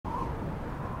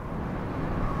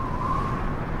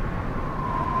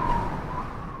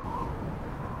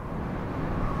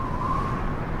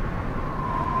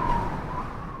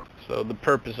So the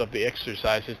purpose of the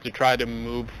exercise is to try to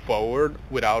move forward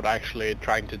without actually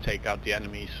trying to take out the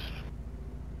enemies.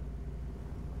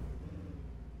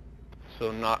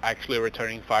 So not actually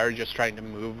returning fire, just trying to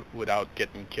move without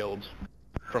getting killed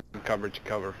from cover to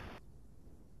cover.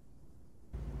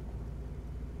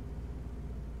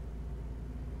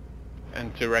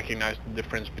 And to recognize the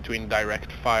difference between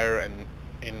direct fire and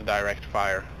indirect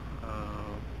fire.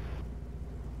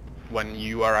 When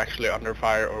you are actually under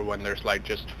fire or when there's like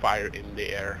just fire in the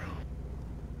air.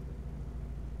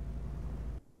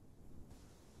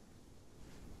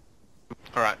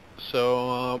 Alright,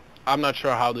 so I'm not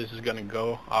sure how this is gonna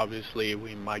go. Obviously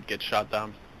we might get shot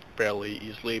down fairly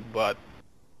easily, but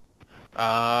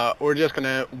we're just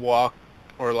gonna walk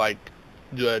or like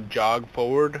do a jog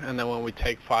forward, and then when we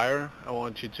take fire, I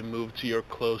want you to move to your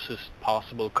closest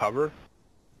possible cover,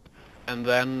 and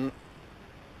then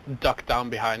duck down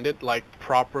behind it, like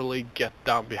properly get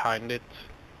down behind it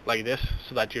like this,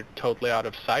 so that you're totally out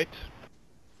of sight.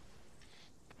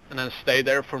 And then stay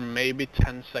there for maybe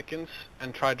 10 seconds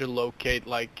and try to locate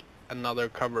like another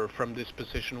cover from this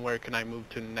position. Where can I move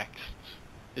to next?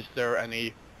 Is there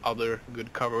any other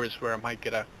good covers where I might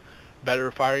get a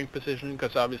better firing position?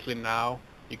 Because obviously now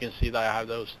you can see that I have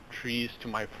those trees to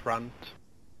my front.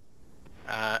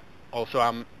 Also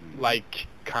I'm like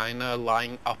kinda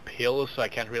lying uphill, so I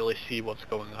can't really see what's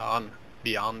going on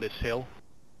beyond this hill.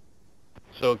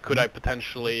 So could I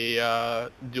potentially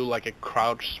do like a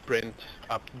crouch sprint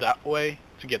up that way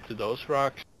to get to those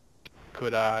rocks?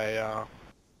 Could I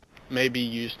maybe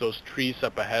use those trees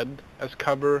up ahead as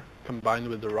cover combined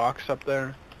with the rocks up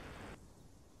there?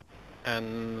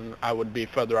 And I would be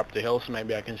further up the hill, so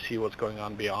maybe I can see what's going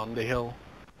on beyond the hill.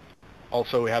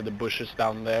 Also we have the bushes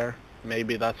down there.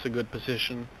 Maybe that's a good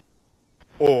position.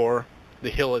 Or the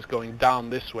hill is going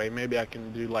down this way. Maybe I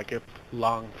can do like a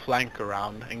long flank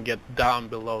around and get down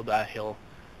below that hill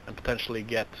and potentially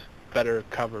get better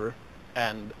cover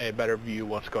and a better view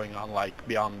what's going on like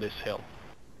beyond this hill.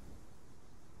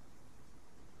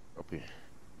 Okay.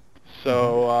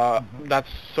 So that's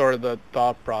sort of the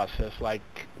thought process, like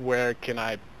where can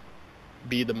I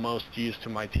be the most use to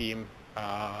my team.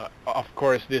 Of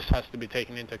course this has to be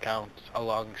taken into account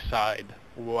alongside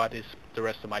what is the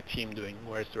rest of my team doing,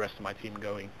 where's the rest of my team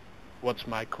going, what's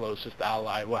my closest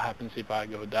ally, what happens if I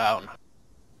go down.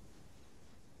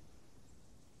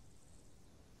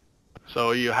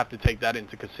 So you have to take that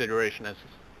into consideration as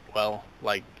well,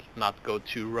 like not go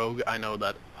too rogue. I know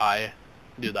that I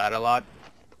do that a lot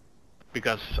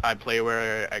because I play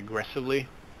very aggressively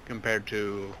compared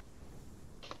to,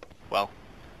 well,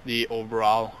 the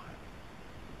overall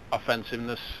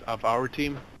offensiveness of our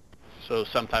team. So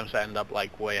sometimes I end up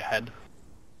like way ahead.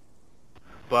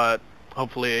 But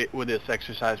hopefully with this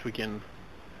exercise we can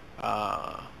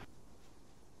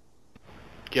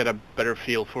get a better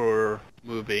feel for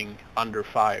moving under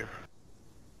fire.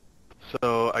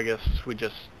 So I guess we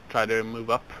just try to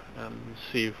move up and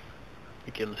see if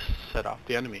we can set off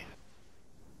the enemy.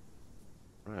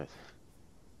 Right.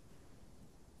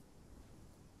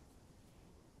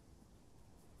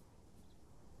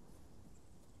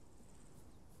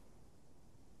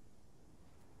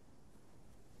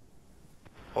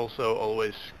 Also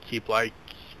always keep like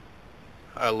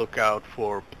a lookout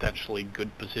for potentially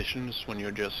good positions when you're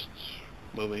just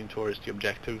moving towards the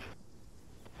objective,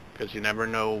 because you never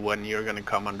know when you're going to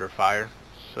come under fire.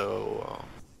 So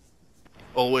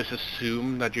always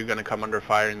assume that you're going to come under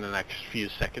fire in the next few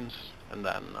seconds, and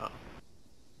then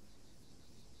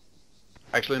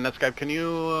actually Netscape, can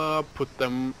you put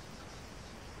them...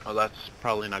 Oh, that's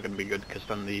probably not going to be good because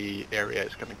then the area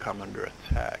is going to come under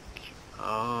attack.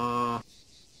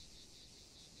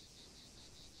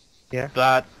 Yeah.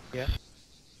 That... Yeah.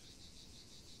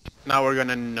 Now we're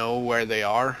gonna know where they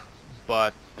are,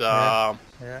 but Yeah.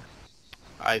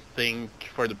 I think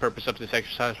for the purpose of this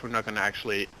exercise we're not gonna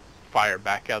actually fire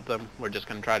back at them. We're just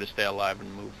gonna try to stay alive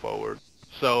and move forward.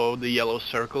 So the yellow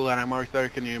circle that I marked there,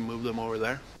 can you move them over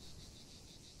there?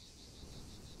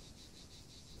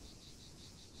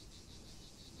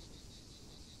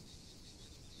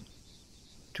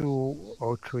 Two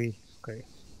or three. Okay.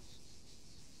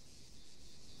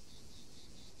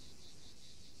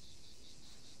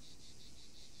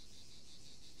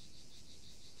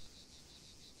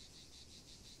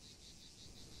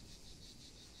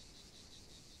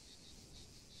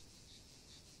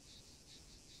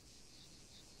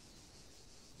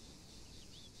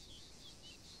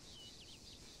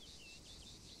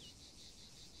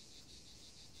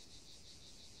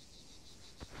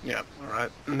 Yeah,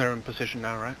 alright. They're in position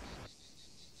now, right?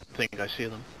 I think I see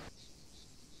them.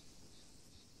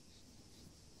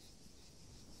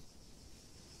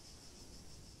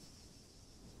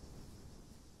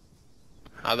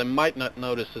 Now they might not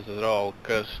notice this at all,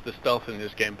 because the stealth in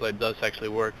this gameplay does actually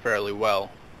work fairly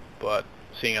well, but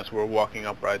seeing as we're walking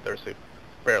upright, there's a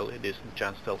fairly decent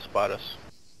chance they'll spot us.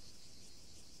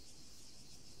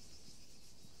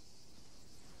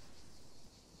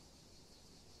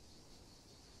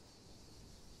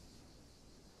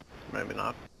 Maybe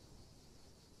not.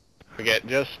 Okay,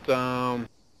 just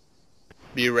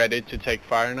be ready to take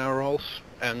fire now rolls,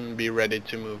 and be ready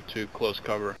to move to close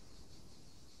cover.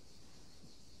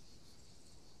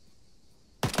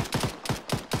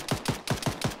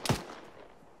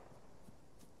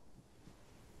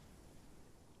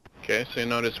 Okay, so you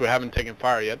notice we haven't taken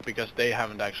fire yet because they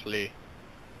haven't actually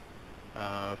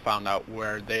found out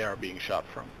where they are being shot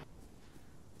from.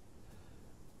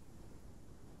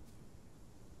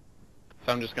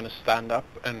 So I'm just gonna stand up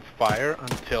and fire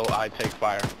until I take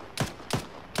fire.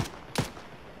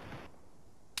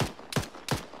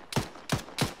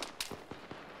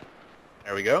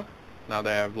 There we go. Now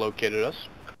they have located us.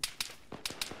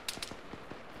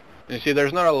 You see,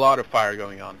 there's not a lot of fire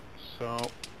going on, so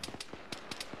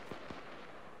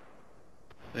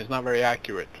it's not very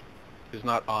accurate. It's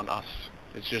not on us.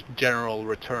 It's just general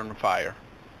return fire.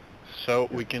 So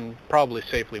we can probably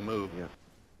safely move. Yeah.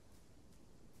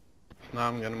 Now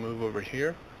I'm gonna move over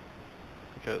here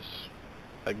because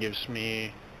that gives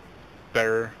me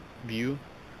better view.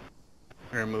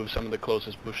 Remove some of the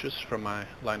closest bushes from my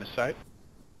line of sight.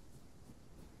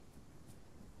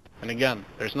 And again,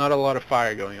 there's not a lot of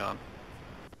fire going on,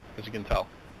 as you can tell.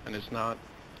 And it's not,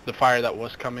 the fire that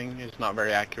was coming is not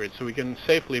very accurate, so we can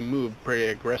safely move pretty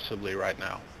aggressively right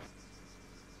now.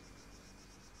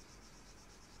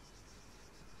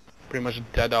 Pretty much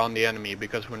dead on the enemy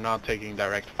because we're not taking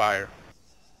direct fire.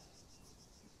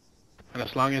 And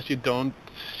as long as you don't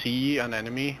see an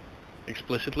enemy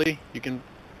explicitly, you can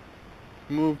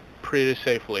move pretty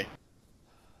safely.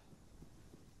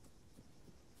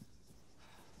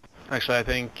 Actually, I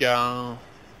think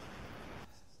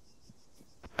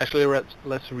actually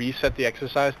let's reset the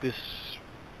exercise. This,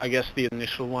 I guess the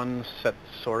initial one set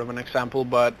sort of an example,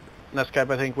 but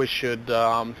Nescape, I think we should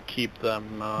keep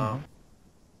them,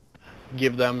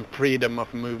 give them freedom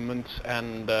of movement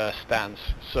and stance.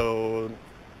 So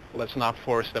let's not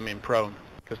force them in prone,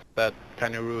 because that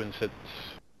kind of ruins it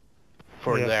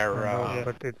for Yes, their... I know,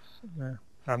 but it's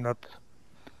I'm not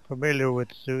familiar with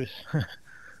Zeus.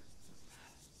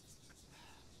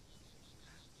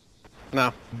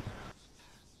 No.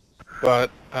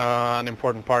 But an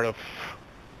important part of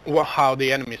how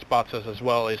the enemy spots us as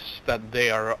well is that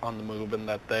they are on the move and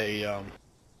that they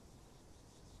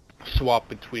swap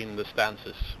between the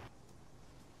stances.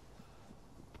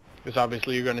 Because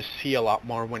obviously you're going to see a lot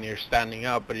more when you're standing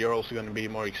up, but you're also going to be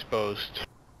more exposed.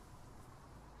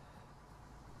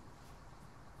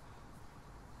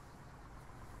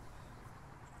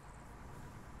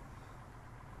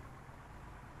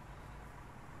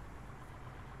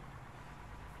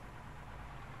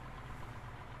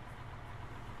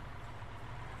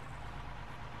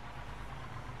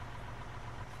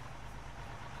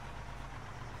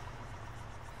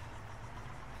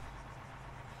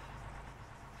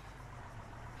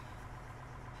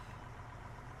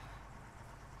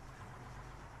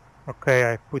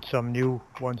 Okay, I put some new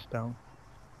ones down.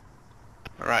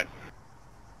 Alright.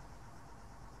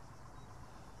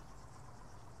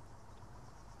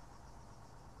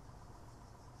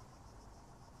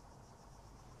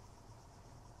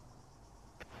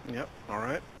 Yep,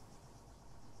 alright.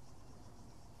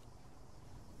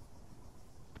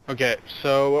 Okay,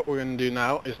 so what we're going to do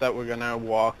now is that we're going to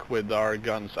walk with our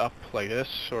guns up like this,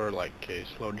 or like a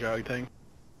slow jog thing.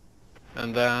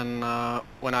 And then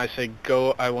when I say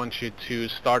go, I want you to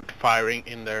start firing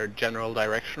in their general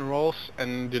direction rolls,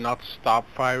 and do not stop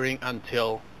firing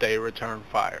until they return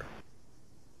fire.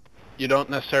 You don't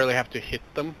necessarily have to hit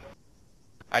them.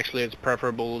 Actually, it's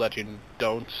preferable that you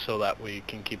don't, so that we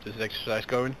can keep this exercise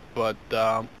going. But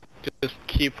just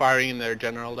keep firing in their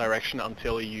general direction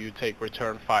until you take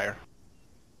return fire.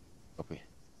 Copy.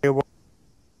 You wa-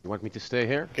 You want me to stay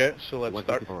here? Okay, so let's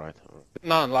start. Alright.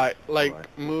 No, like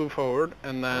Alright. move forward,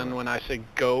 and then Alright. when I say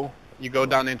go, you go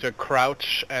down into a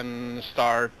crouch and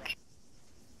start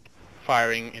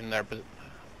firing in their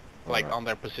like Alright. on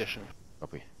their position.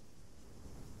 Copy.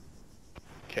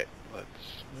 Okay,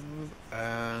 let's move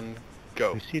and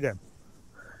go. You see them?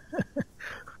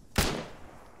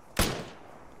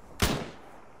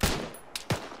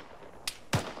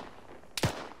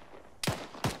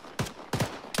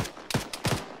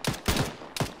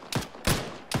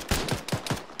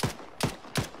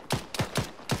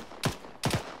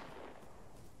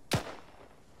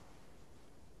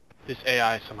 This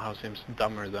AI somehow seems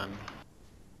dumber than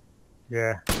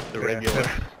Yeah. the Yeah. regular.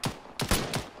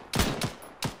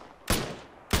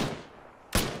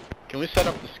 Can we set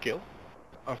up the skill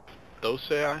of those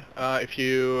AI? If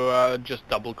you just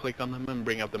double click on them and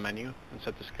bring up the menu and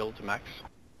set the skill to max.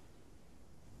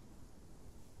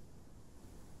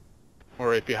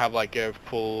 Or if you have like a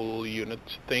full unit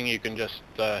thing, you can just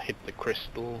hit the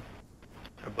crystal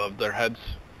above their heads,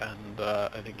 and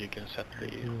I think you can set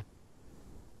the...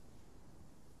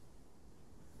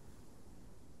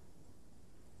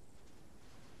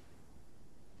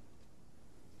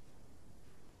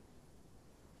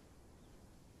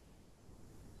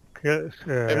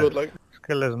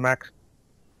 Skill is max.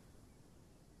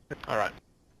 Alright.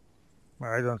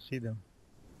 I don't see them.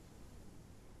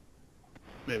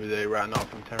 Maybe they ran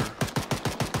off in terror.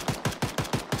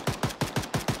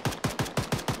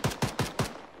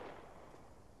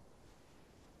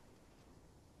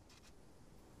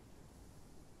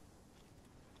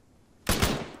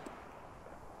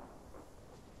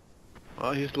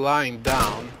 Well, he's lying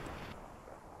down.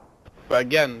 But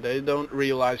again, they don't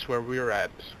realize where we're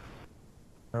at.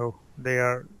 No, they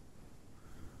are.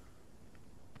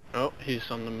 Oh, he's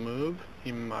on the move.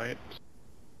 He might...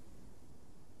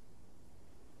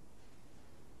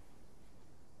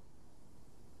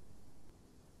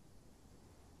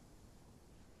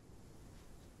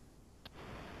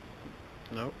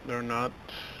 No, they're not.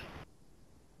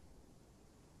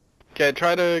 Okay,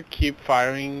 try to keep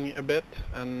firing a bit,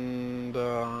 and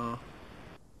but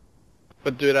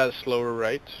do it at a slower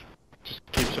rate. Just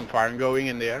keep some firing going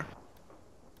in the air.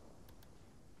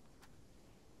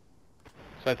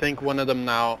 So I think one of them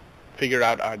now figured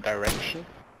out our direction.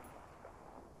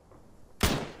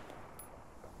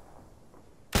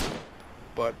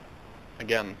 But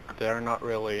again, they're not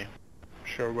really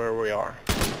sure where we are.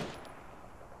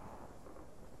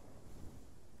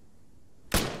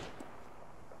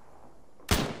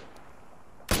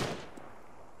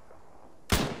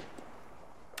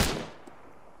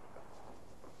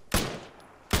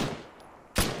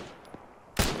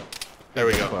 There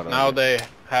we go. Now they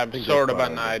have sort of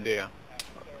an idea.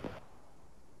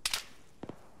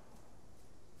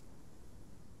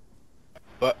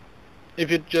 But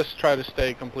if you just try to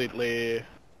stay completely...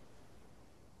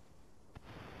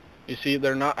 You see,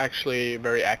 they're not actually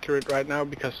very accurate right now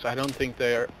because I don't think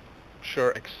they're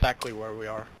sure exactly where we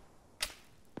are.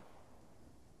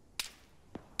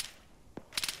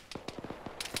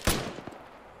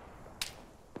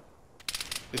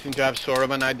 They seem to have sort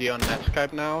of an idea on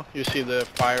Netscape now. You see the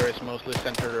fire is mostly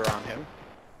centered around him.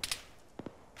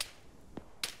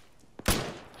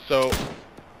 So,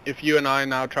 if you and I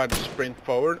now try to sprint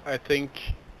forward, I think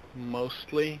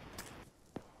mostly...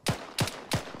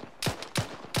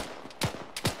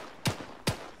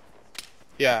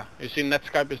 Yeah, you see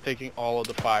Netscape is taking all of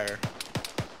the fire.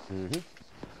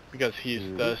 Because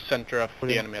he's the center of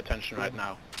the enemy attention right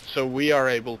now. So we are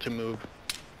able to move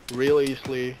real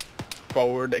easily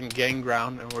forward and gain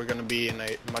ground, and we're going to be in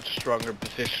a much stronger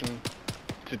position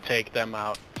to take them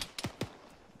out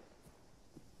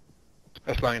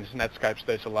as long as Netscape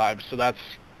stays alive. So that's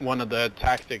one of the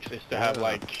tactics, is to have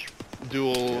like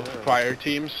dual fire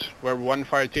teams, where one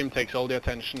fire team takes all the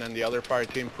attention and the other fire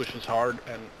team pushes hard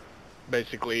and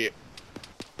basically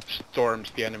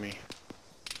storms the enemy.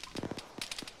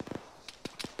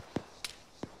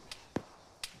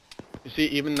 You see,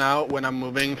 even now, when I'm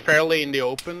moving fairly in the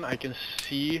open, I can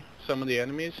see some of the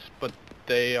enemies, but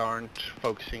they aren't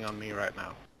focusing on me right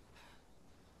now.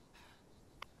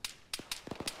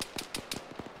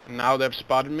 Now they've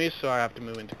spotted me, so I have to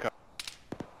move into cover.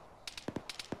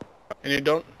 And you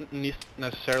don't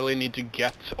necessarily need to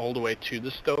get all the way to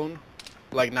the stone.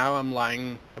 Like now I'm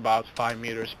lying about 5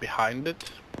 meters behind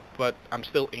it, but I'm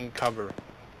still in cover.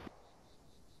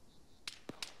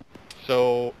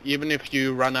 So even if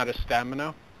you run out of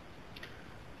stamina,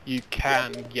 you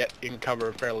can get in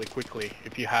cover fairly quickly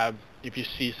if you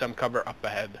see some cover up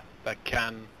ahead that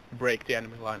can break the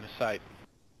enemy line of sight.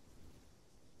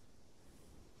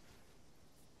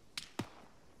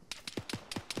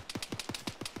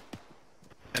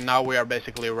 And now we are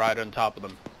basically right on top of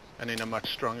them and in a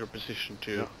much stronger position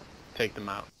to take them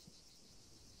out.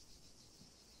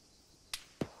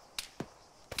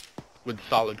 With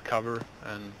solid cover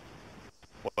and,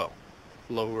 well,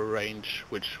 lower range,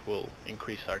 which will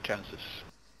increase our chances.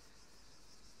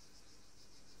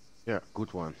 Yeah,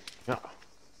 good one. Yeah.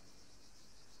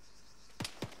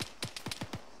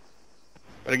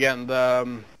 But again,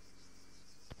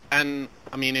 and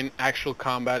I mean, in actual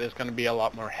combat, it's going to be a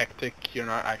lot more hectic. You're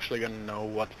not actually going to know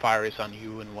what fire is on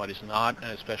you and what is not,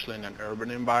 and especially in an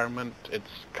urban environment, it's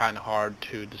kind of hard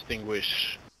to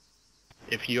distinguish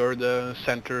if you're the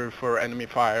center for enemy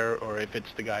fire or if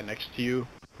it's the guy next to you.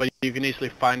 But you can easily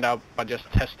find out by just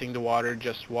testing the water,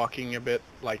 just walking a bit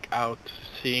like out,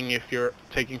 seeing if you're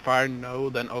taking fire. No,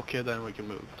 then okay, then we can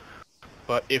move.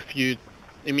 But if you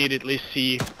immediately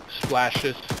see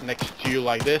splashes next to you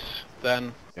like this,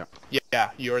 then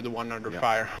yeah, you're the one under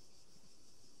fire.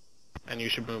 And you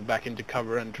should move back into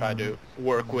cover and try to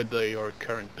work with your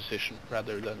current position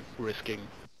rather than risking.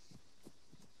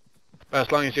 But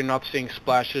as long as you're not seeing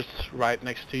splashes right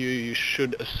next to you, you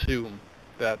should assume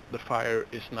that the fire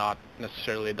is not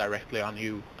necessarily directly on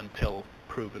you until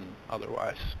proven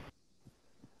otherwise.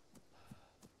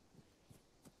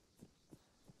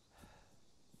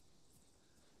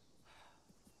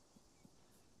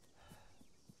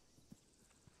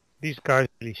 These guys are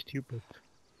really stupid.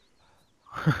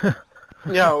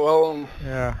 Yeah, well,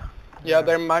 yeah,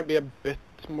 there might be a bit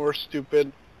more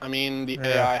stupid. I mean, the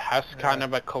AI has kind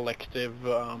of a collective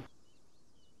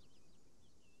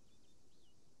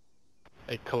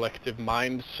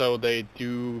mind, so they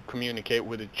do communicate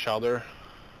with each other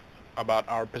about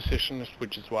our positions,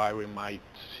 which is why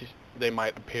they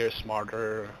might appear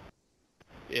smarter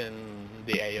in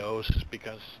the AOs,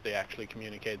 because they actually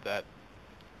communicate that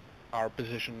our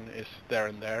position is there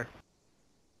and there.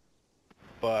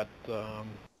 But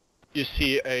you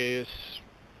see a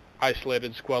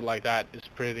isolated squad like that is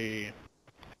pretty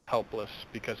helpless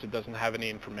because it doesn't have any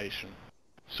information.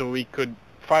 So we could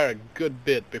fire a good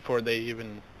bit before they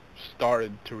even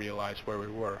started to realize where we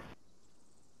were.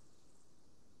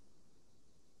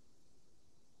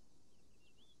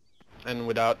 And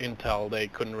without intel, they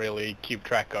couldn't really keep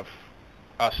track of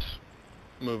us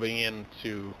moving in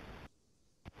to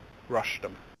rush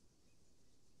them.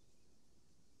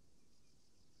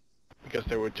 Because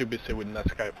they were too busy with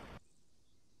Netscape.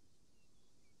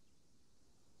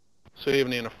 So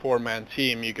even in a 4-man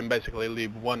team, you can basically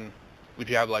leave one, if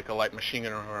you have like a light machine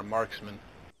gunner or a marksman,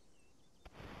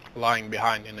 lying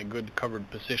behind in a good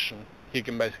covered position. He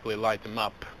can basically light them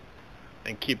up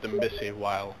and keep them busy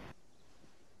while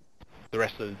the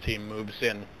rest of the team moves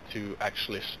in to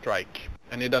actually strike.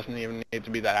 And he doesn't even need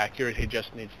to be that accurate, he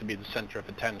just needs to be the center of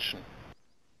attention.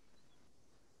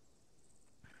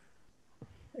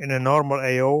 in a normal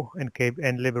AO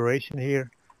and Liberation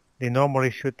here, they normally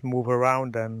should move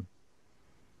around and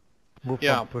move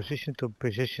from position to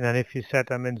position, and if you set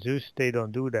them in Zeus, they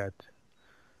don't do that.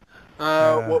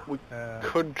 What we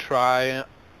could try,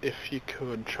 if you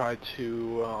could try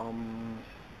to,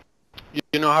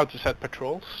 you know how to set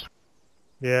patrols?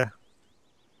 Yeah.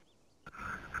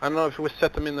 I don't know if we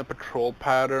set them in the patrol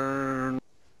pattern,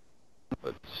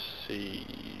 let's see,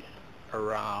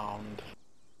 around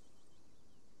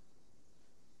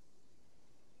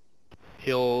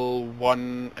Hill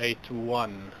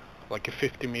 181, like a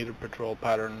 50-meter patrol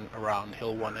pattern around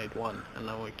Hill 181, and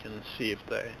then we can see if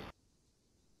they...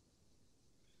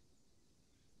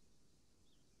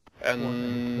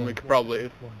 And we could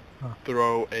probably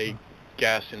throw a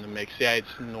gas in the mix. Yeah,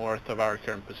 it's north of our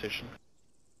current position.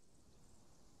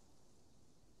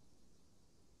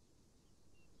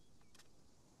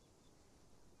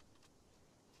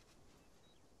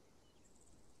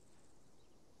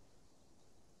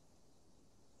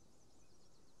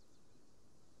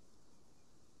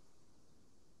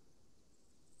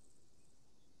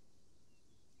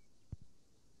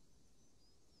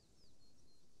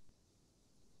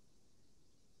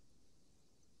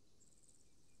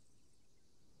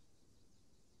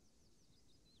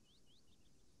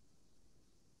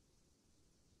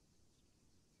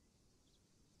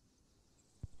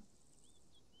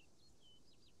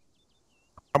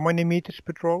 How many meters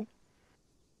patrol?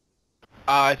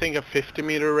 I think a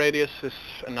 50-meter radius is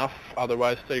enough,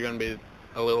 otherwise they're going to be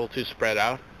a little too spread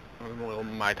out. We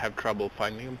might have trouble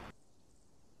finding them.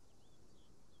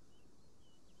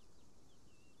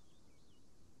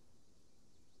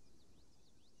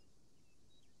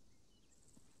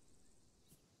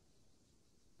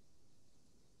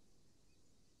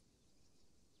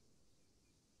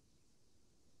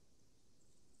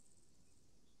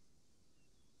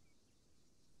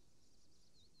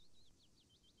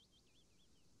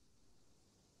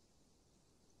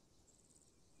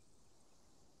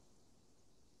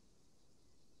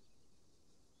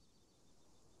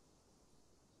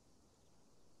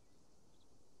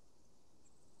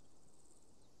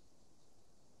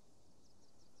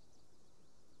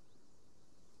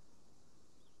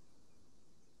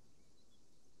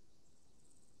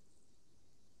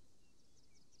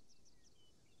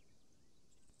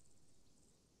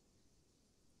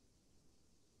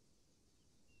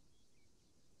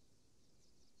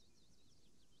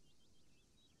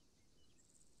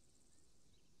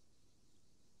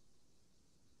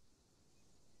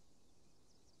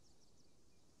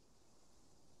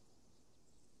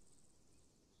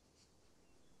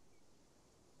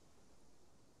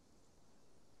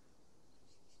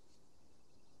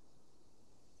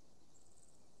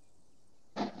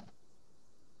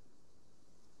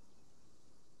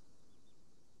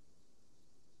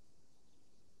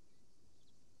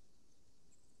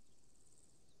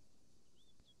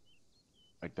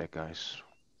 right back, guys.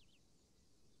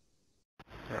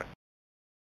 Alright.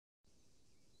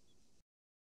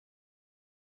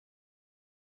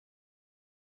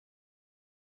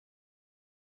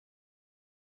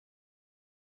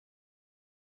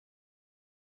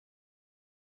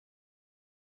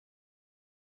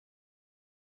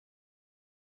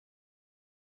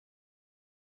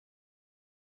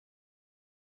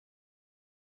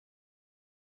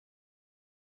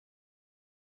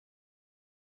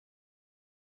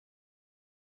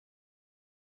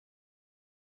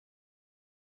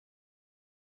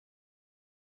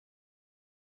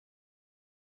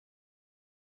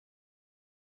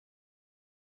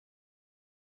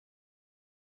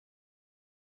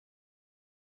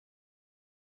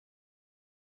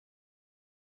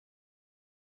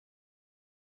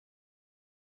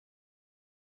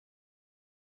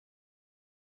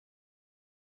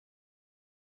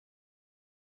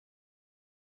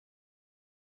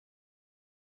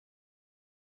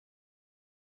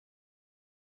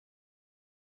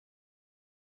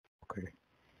 Okay.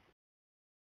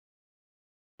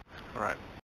 Alright.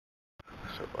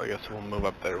 So I guess we'll move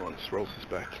up there once Rolls is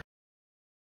back.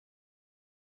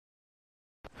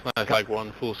 So that's like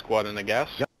one full squad in the gas?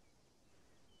 Yep.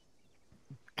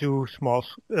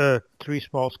 Three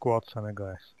small squads and a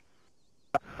guys.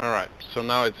 Alright, so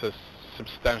now it's a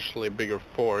substantially bigger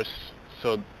force,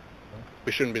 so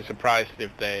we shouldn't be surprised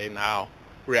if they now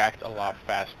react a lot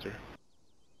faster.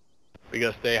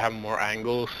 Because they have more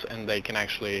angles and they can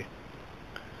actually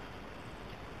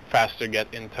faster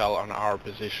get intel on our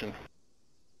position.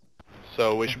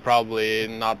 So we should probably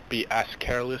not be as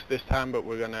careless this time, but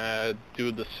we're gonna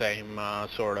do the same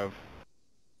sort of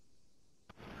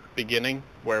beginning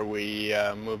where we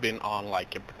move in on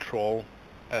like a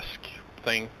patrol-esque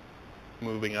thing,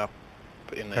 moving up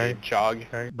in a jog.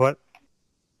 Okay. But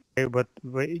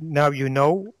now you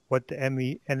know what the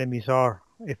enemies are.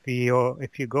 If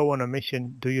you go on a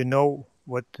mission, do you know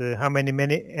what how many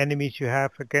enemies you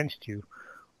have against you,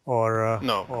 or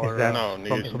No, is that no,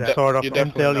 from you some sort of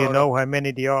intel you know how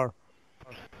many they are?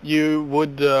 You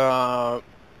would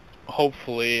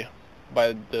hopefully,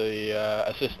 by the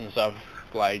assistance of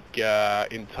like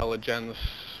intelligence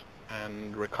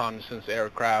and reconnaissance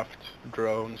aircraft,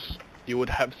 drones, you would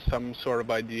have some sort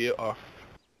of idea of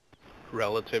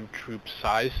relative troop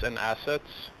size and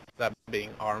assets, that being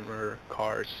armor,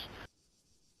 cars,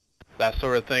 that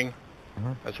sort of thing,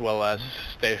 as well as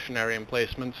stationary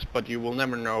emplacements, but you will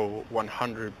never know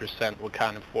 100% what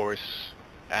kind of force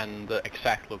and the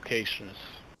exact locations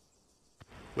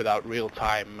without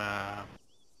real-time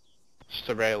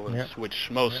surveillance, which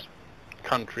most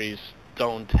countries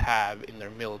don't have in their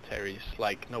militaries.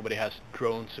 Like, nobody has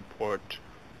drone support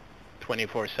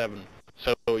 24/7.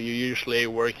 So you're usually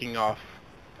working off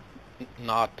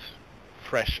not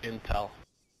fresh intel.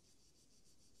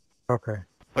 Okay.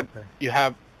 But you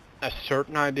have a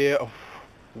certain idea of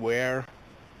where,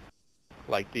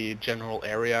 like the general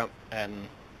area and,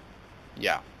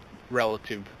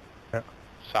 relative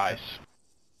size.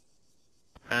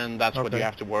 And that's what you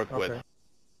have to work with.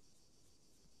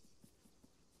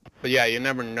 But yeah, you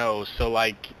never know. So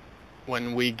like,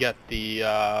 when we get the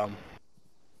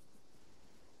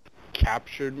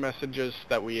captured messages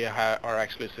that we are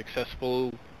actually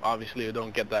successful, obviously you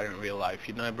don't get that in real life.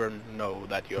 You never know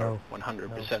that you're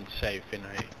 100% safe in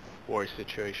a war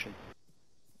situation.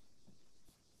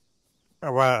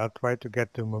 Well, I'll try to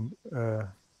get to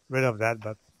rid of that,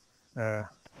 but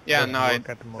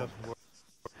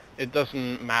it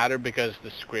doesn't matter because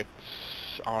the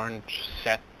scripts aren't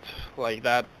set like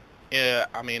that.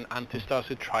 I mean,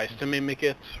 Anti-Stasi tries to mimic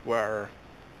it, where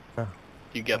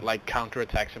you get like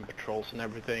counterattacks and patrols and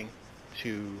everything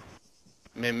to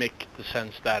mimic the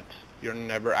sense that you're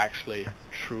never actually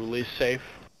truly safe.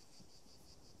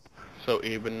 So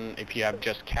even if you have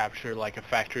just captured like a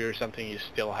factory or something, you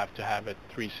still have to have a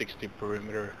 360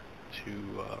 perimeter to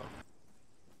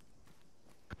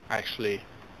actually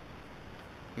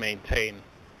maintain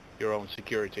your own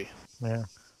security. Yeah.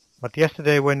 But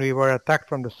yesterday when we were attacked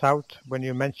from the south, when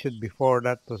you mentioned before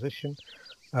that position,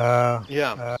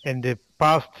 in the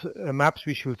past maps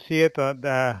we should see it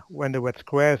when the wet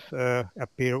squares were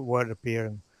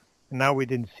appearing. And now we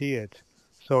didn't see it.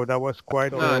 So that was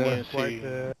quite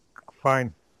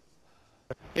fine.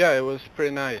 Yeah, it was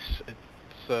pretty nice. It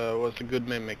was a good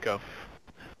mimic of...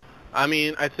 I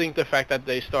mean, I think the fact that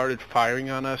they started firing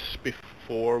on us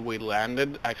before we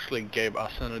landed actually gave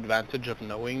us an advantage of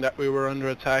knowing that we were under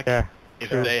attack. Yeah, if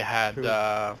they had...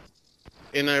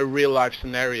 in a real-life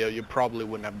scenario, you probably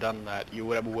wouldn't have done that. You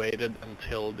would have waited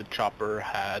until the chopper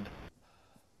had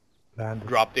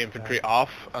drop the infantry off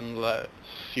unless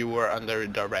you were under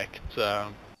direct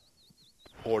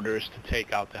orders to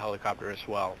take out the helicopter as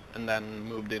well, and then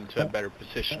moved into a better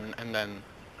position and then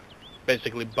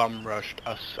basically bum rushed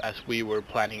us as we were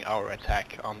planning our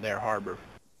attack on their harbor.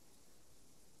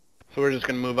 So we're just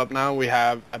gonna move up now. We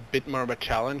have a bit more of a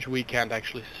challenge. We can't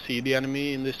actually see the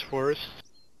enemy in this forest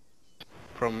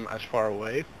from as far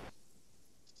away.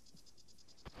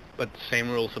 But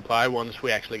same rules apply. Once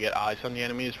we actually get eyes on the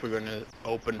enemies, we're gonna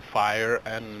open fire,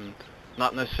 and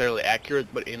not necessarily accurate,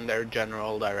 but in their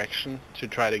general direction to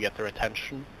try to get their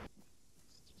attention.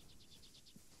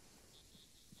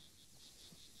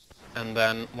 And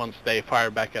then once they fire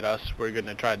back at us, we're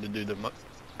gonna try to do the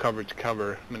cover to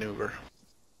cover maneuver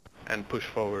and push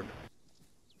forward.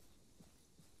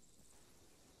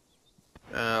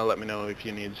 Let me know if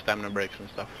you need stamina breaks and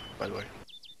stuff, by the way.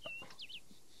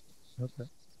 Okay.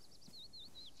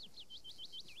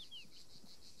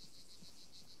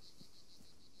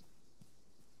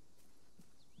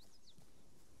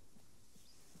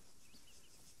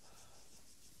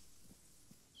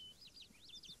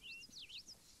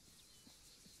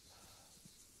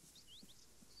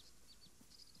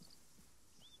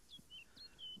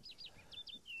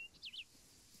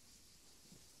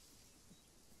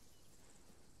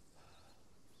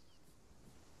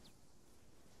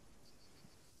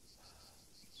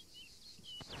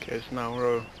 Okay, so now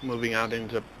we're moving out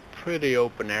into a pretty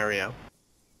open area.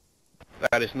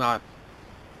 That is not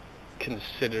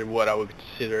considered what I would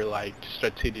consider like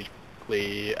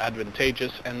strategically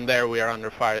advantageous, and there we are under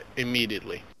fire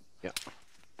immediately. Yeah.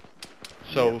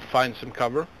 So find some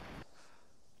cover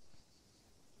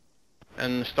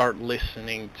and start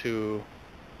listening to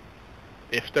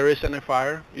if there is any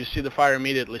fire. You see the fire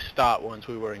immediately stop once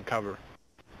we were in cover.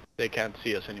 They can't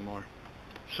see us anymore.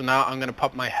 So now I'm gonna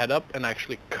pop my head up and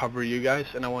actually cover you guys,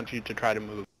 and I want you to try to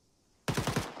move.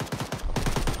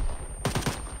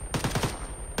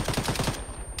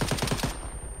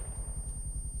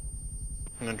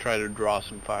 I'm gonna try to draw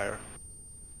some fire.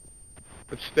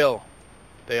 But still,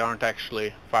 they aren't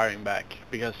actually firing back,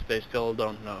 because they still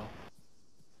don't know.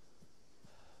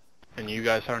 And you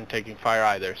guys aren't taking fire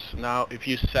either. So now, if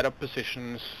you set up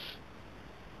positions,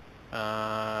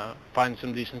 find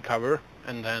some decent cover,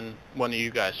 and then one of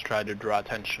you guys try to draw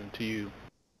attention to you,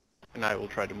 and I will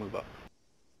try to move up.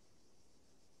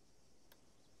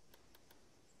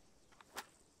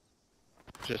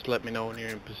 Just let me know when you're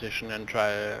in position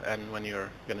and when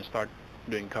you're gonna start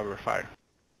doing cover fire.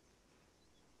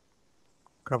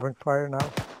 Covering fire now.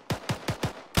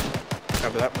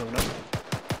 Cover that, moving up.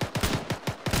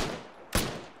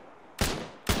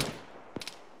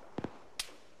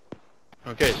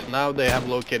 Okay, so now they have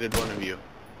located one of you.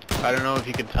 I don't know if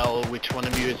you can tell which one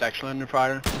of you is actually under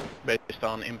fire, based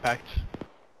on impact.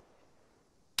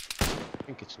 I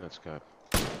think it's Netscape.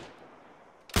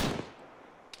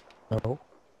 No.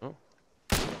 Oh.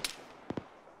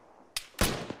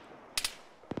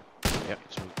 Yeah,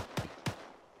 it's me.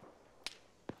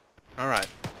 Alright.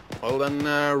 Well then,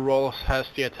 Rolls has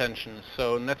the attention.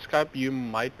 So Netscape, you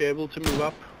might be able to move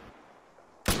up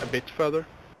a bit further.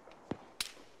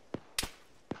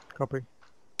 Copy.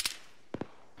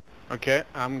 Okay,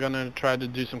 I'm gonna try to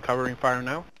do some covering fire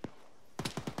now.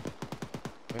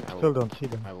 Okay, Still don't see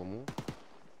them. I will move.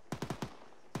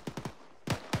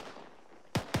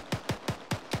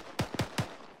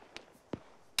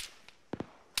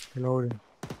 Reloading.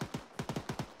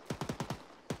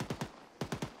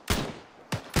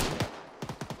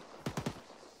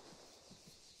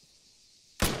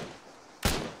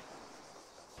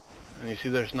 And you see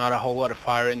there's not a whole lot of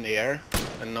fire in the air,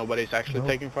 and nobody's actually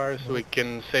taking fire, so we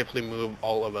can safely move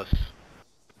all of us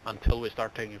until we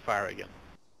start taking fire again.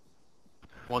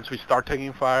 Once we start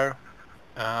taking fire,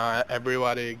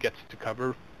 everybody gets to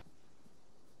cover,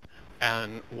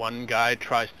 and one guy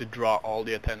tries to draw all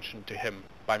the attention to him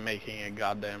by making a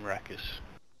goddamn ruckus.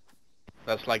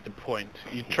 That's like the point.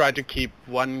 You try to keep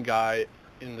one guy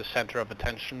in the center of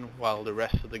attention while the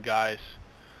rest of the guys,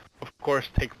 of course,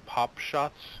 take pop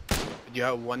shots. But you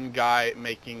have one guy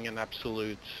making an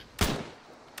absolute,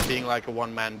 being like a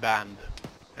one-man band,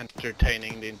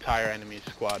 entertaining the entire enemy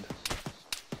squad.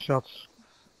 Shots.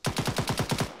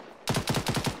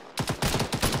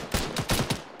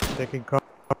 Taking cover.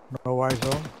 No eyes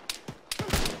on.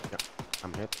 Yeah,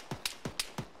 I'm hit.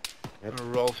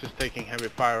 Rolls is taking heavy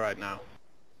fire right now.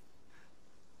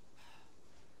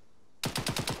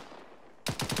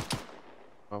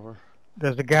 Cover.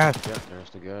 There's the gas. Yeah, there's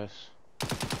the gas.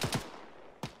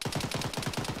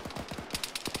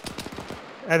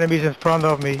 Enemies in front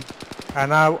of me.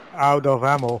 And now out of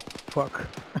ammo. Fuck.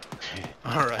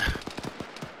 Alright.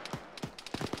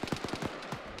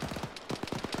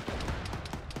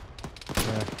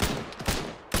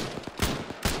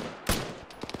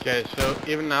 Okay, so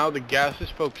even now the gas is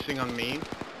focusing on me.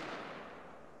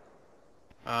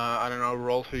 I don't know,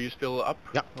 Rolf, are you still up?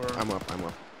 Yeah, or? I'm up.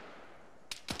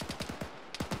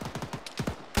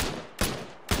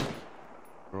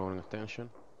 Rolling attention.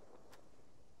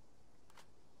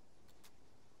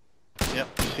 Yep,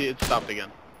 you see it stopped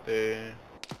again. Moving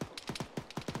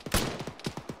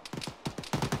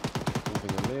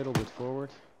a little bit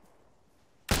forward.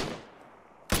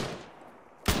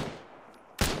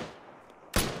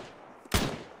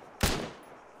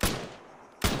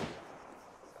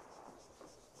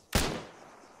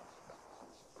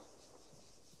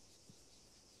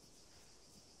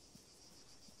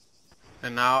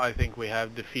 And now I think we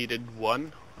have defeated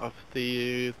one of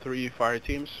the 3 fire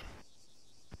teams.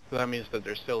 So that means that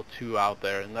there's still 2 out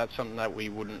there, and that's something that we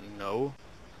wouldn't know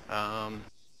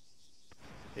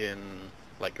in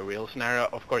like a real scenario.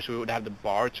 Of course we would have the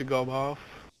bar to go off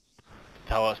to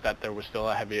tell us that there was still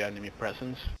a heavy enemy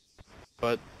presence.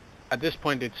 But at this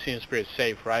point it seems pretty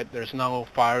safe, right? There's no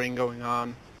firing going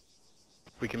on.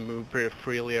 We can move pretty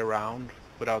freely around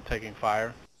without taking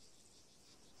fire.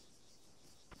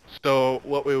 So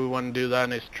what we want to do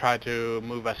then is try to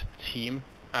move as a team,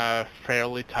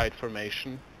 fairly tight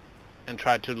formation, and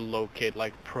try to locate,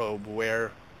 like probe,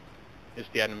 where is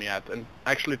the enemy at, and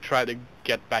actually try to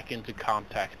get back into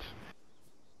contact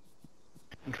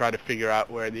and try to figure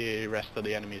out where the rest of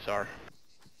the enemies are.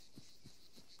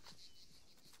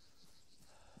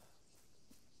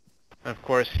 And of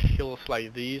course hills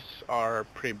like these are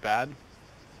pretty bad.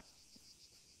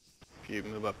 If you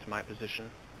move up to my position.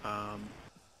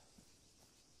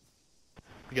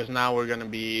 Because now we're going to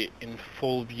be in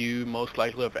full view most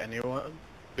likely of anyone,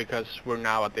 because we're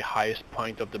now at the highest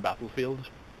point of the battlefield,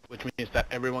 which means that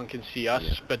everyone can see us,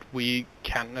 Yeah. but we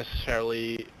can't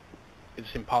necessarily,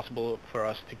 it's impossible for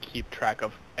us to keep track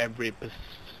of every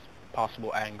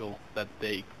possible angle that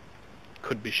they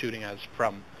could be shooting us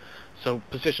from. So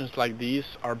positions like these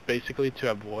are basically to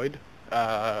avoid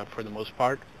for the most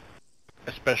part,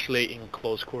 especially in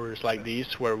close quarters like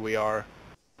these where we are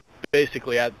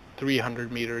basically at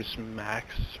 300 meters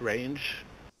max range,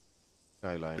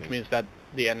 Skylining. which means that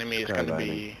the enemy is going to Skylining.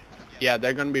 be, yeah,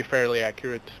 they're going to be fairly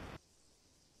accurate.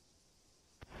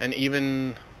 And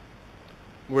even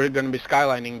we're going to be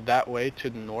skylining that way to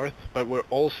the north, but we're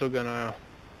also going to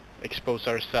expose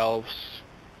ourselves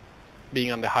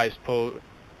being on the highest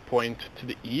point to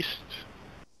the east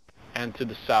and to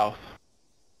the south.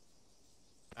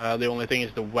 The only thing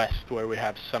is the west where we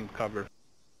have some cover.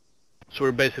 So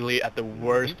we're basically at the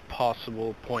worst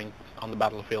possible point on the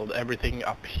battlefield. Everything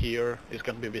up here is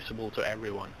going to be visible to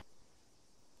everyone.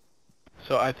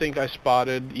 So I think I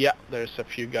spotted, yeah, there's a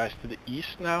few guys to the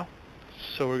east now.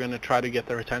 So we're going to try to get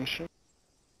their attention.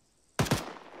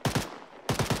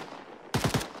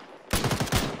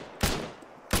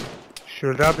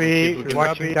 Should that be People can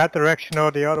watching that direction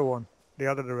or the other one? The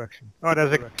other direction. Oh,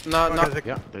 there's a... No, no.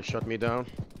 Yeah, they shot me down.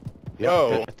 Yo.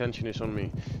 Yeah, attention is on me.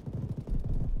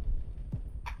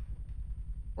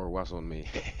 Or was on me.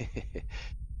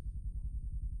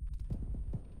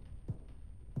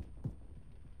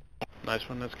 Nice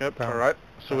one, that's good. Down. Alright,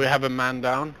 so we have a man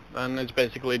down, and it's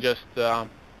basically just, Insta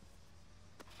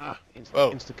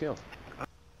kill.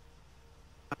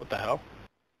 what the hell?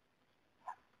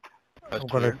 That's I'm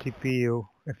gonna weird. TP you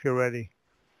if you're ready.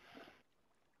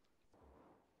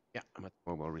 Yeah, I'm at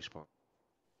mobile respawn.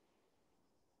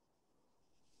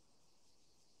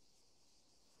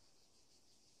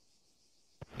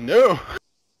 No!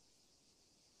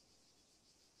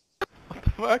 What the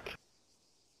fuck?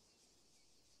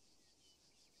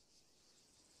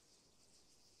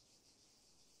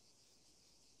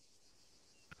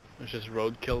 I was just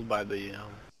road killed by the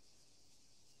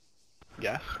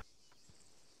gas.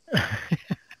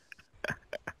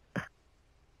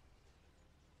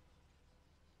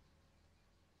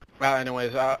 Well,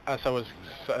 anyways, as I was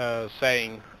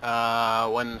saying,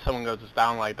 when someone goes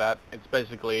down like that, it's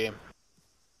basically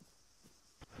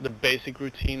the basic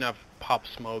routine of pop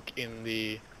smoke in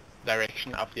the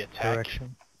direction of the attack.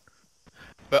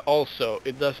 But also,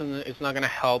 it's not gonna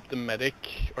help the medic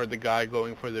or the guy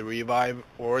going for the revive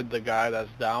or the guy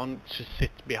that's down to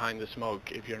sit behind the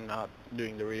smoke if you're not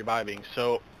doing the reviving.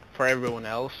 So for everyone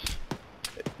else,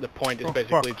 the point is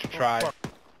basically to try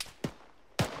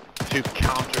to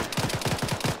counter.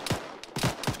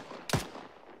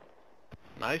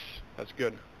 Nice, that's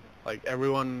good. Like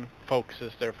everyone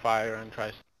focuses their fire and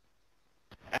tries.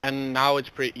 And now it's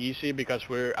pretty easy because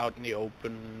we're out in the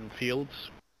open fields.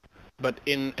 But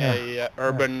in a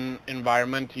urban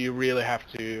environment, you really have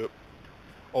to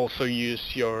also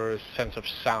use your sense of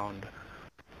sound.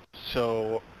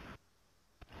 So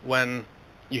when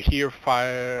you hear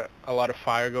fire, a lot of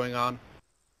fire going on,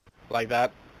 like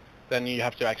that, then you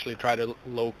have to actually try to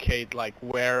locate like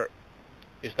where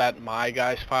is that my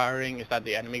guys firing, is that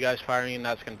the enemy guys firing, and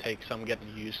that's going to take some getting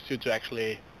used to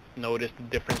actually notice the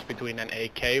difference between an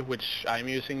AK, which I'm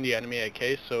using the enemy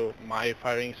AK, so my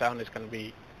firing sound is going to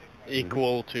be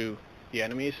equal to the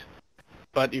enemies.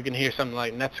 But you can hear something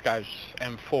like Netsky's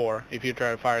M4 if you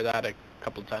try to fire that a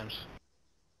couple of times.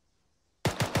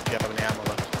 If you have any ammo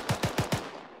left.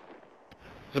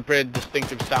 It's a pretty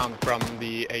distinctive sound from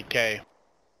the AK.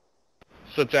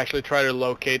 So to actually try to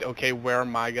locate, okay, where are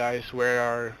my guys, where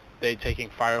are they taking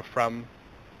fire from,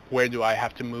 where do I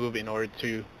have to move in order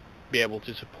to be able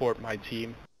to support my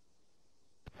team,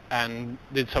 and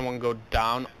did someone go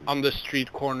down on the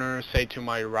street corner, say to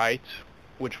my right,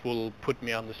 which will put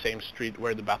me on the same street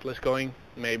where the battle is going.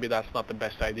 Maybe that's not the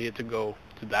best idea to go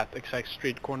to that exact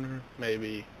street corner,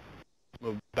 maybe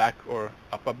move back or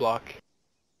up a block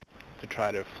to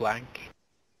try to flank.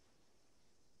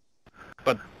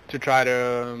 But to try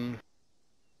to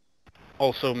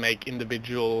also make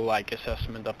individual like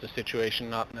assessment of the situation,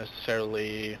 not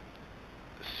necessarily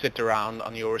sit around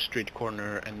on your street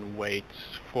corner and wait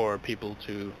for people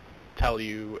to tell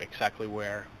you exactly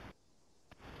where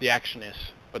the action is,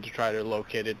 but to try to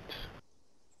locate it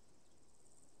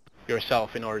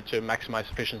yourself in order to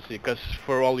maximize efficiency, because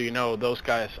for all you know, those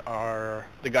guys are,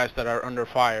 the guys that are under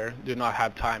fire do not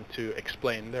have time to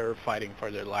explain, they're fighting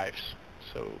for their lives.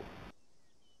 So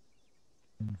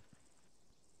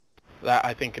that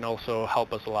I think can also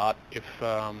help us a lot if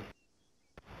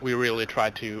we really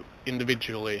try to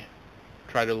individually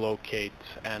try to locate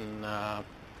and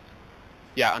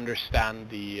understand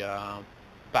the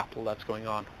battle that's going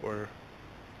on or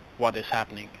what is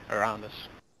happening around us.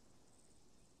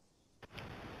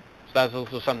 So that's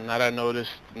also something that I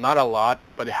noticed, not a lot,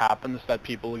 but it happens that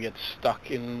people get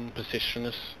stuck in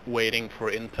positions waiting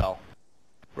for intel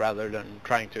rather than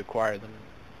trying to acquire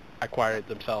it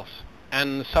themselves.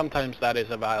 And sometimes that is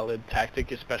a valid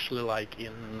tactic, especially like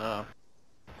in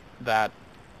that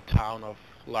town of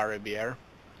La Riviere.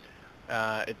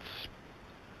 It's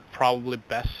probably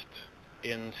best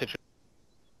in situations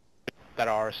that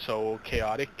are so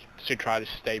chaotic to try to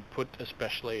stay put,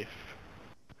 especially if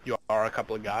you are a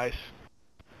couple of guys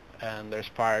and there's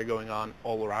fire going on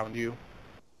all around you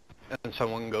and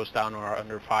someone goes down or are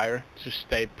under fire, to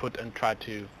stay put and try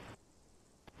to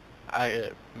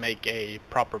make a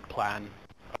proper plan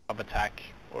of attack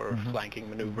or flanking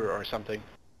maneuver or something.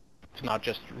 To not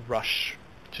just rush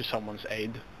to someone's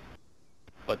aid,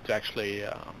 but to actually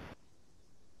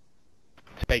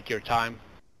take your time.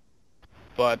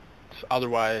 But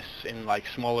otherwise, in like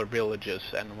smaller villages,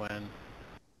 and when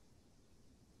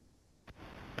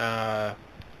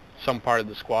some part of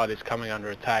the squad is coming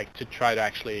under attack, to try to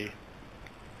actually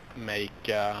make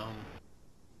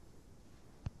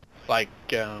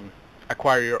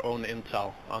acquire your own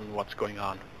intel on what's going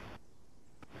on.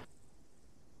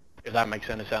 If that makes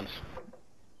any sense.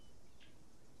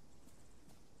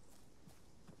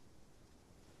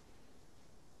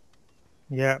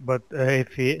 Yeah, but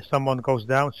if someone goes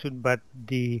down, should but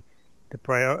the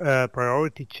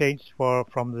priority change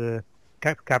from the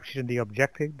capturing the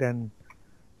objective then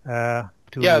to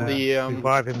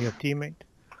revive him, your teammate?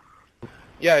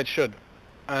 Yeah, it should.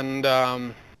 And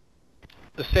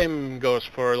the same goes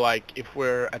for like if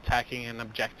we're attacking an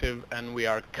objective and we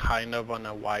are kind of on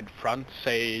a wide front,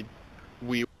 say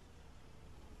we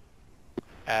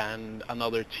and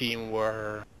another team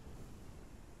were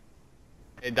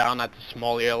down at the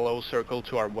small yellow circle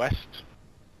to our west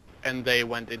and they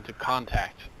went into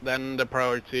contact, then the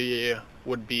priority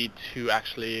would be to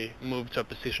actually move to a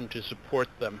position to support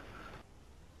them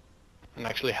and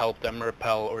actually help them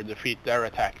repel or defeat their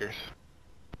attackers.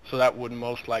 So that would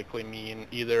most likely mean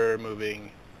either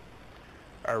moving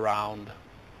around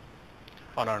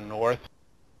on our north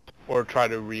or try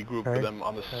to regroup with them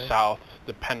on the south,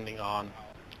 depending on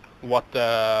what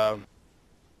the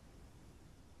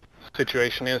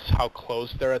situation is, how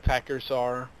close their attackers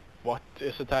are, what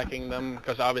is attacking them,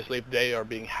 because obviously if they are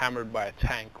being hammered by a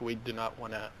tank, we do not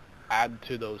want to add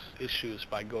to those issues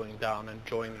by going down and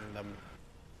joining them.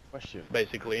 Question.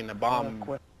 Basically in a bomb.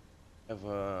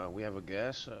 We have a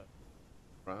gas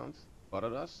round,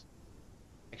 spotted us.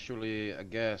 Actually, a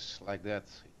gas like that,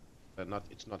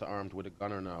 it's not armed with a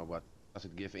gunner now, but does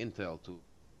it give intel to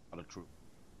other troops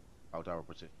out our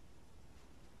position?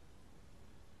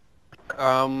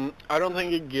 I don't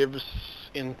think it gives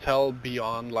intel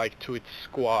beyond like to its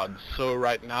squad. So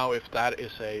right now, if that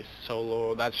is a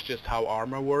solo, that's just how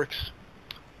Arma works.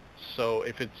 So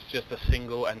if it's just a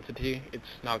single entity,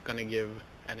 it's not going to give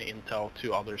any intel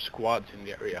to other squads in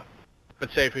the area.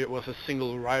 But say if it was a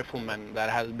single rifleman that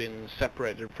had been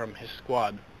separated from his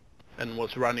squad and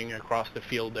was running across the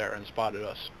field there and spotted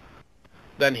us,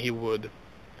 then he would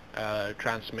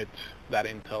transmit that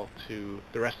intel to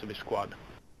the rest of his squad.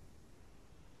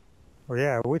 Oh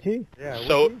yeah, would he?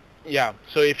 So yeah,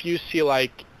 so if you see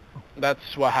like,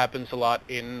 that's what happens a lot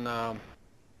in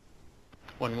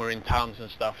when we're in towns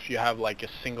and stuff. You have like a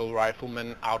single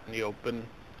rifleman out in the open,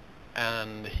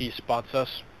 and he spots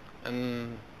us,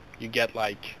 and you get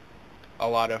like a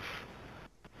lot of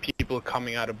people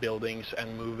coming out of buildings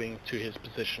and moving to his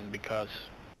position because,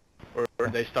 or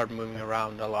they start moving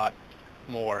around a lot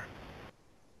more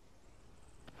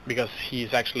because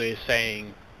he's actually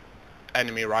saying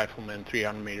enemy rifleman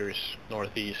 300 meters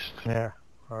northeast. Yeah,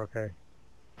 okay.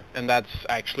 And that's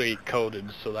actually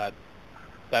coded so that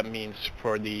that means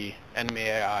for the enemy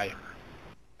AI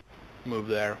move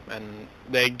there, and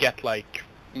they get like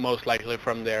most likely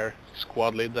from their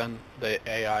squad lead, then the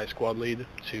AI squad lead,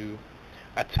 to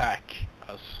attack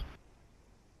us.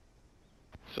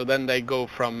 So then they go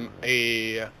from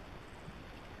a,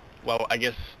 well, I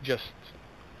guess just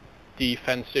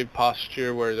defensive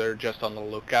posture where they're just on the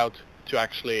lookout to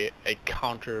actually a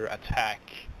counter attack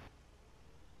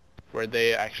where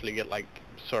they actually get like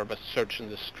sort of a search and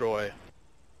destroy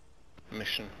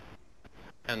mission,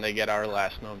 and they get our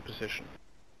last known position.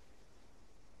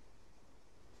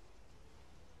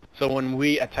 So when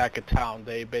we attack a town,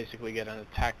 they basically get an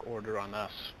attack order on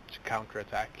us to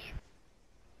counterattack.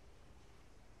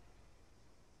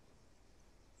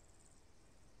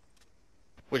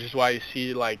 Which is why you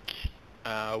see like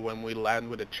when we land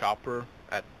with a chopper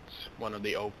at one of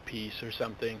the OPs or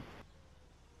something,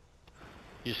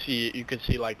 you can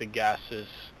see like the gases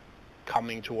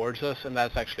coming towards us, and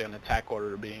that's actually an attack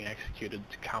order being executed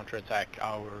to counterattack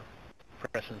our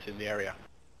presence in the area.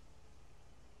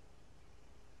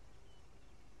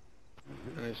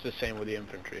 And it's the same with the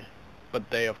infantry, but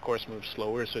they of course move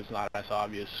slower, so it's not as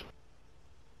obvious.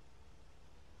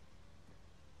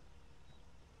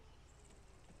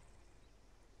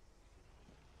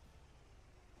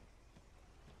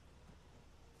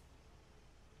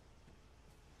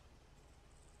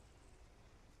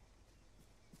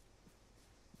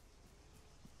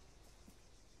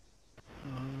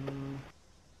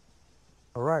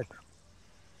 All right.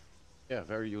 Yeah,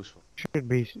 very useful.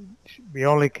 We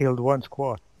only killed one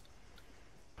squad.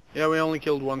 Yeah, we only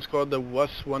killed one squad. There was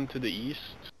one to the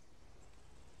east,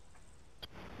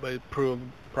 but it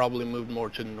probably moved more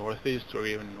to the northeast or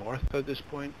even north at this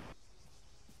point.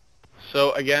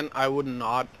 So again, I would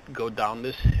not go down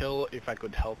this hill if I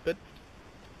could help it,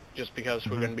 just because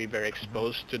we're going to be very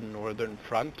exposed to the northern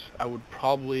front. I would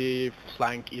probably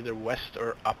flank either west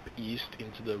or up east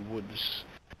into the woods.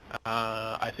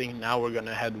 I think now we're going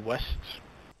to head west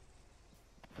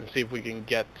and see if we can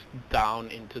get down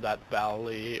into that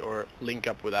valley or link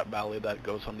up with that valley that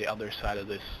goes on the other side of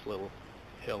this little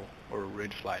hill or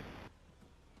ridge line.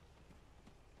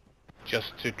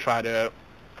 Just to try to,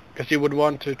 because you would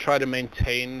want to try to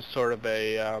maintain sort of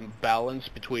a balance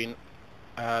between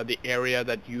the area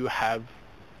that you have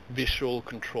visual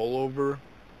control over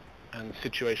and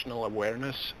situational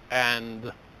awareness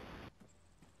and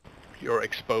your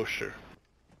exposure,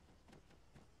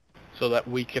 so that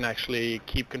we can actually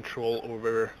keep control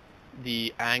over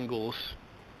the angles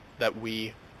that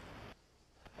we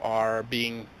are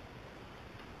being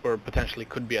or potentially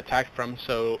could be attacked from.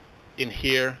 So in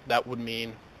here, that would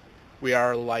mean we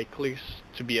are likely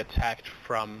to be attacked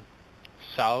from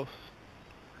south,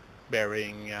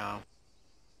 bearing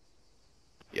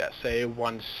say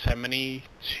 170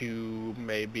 to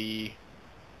maybe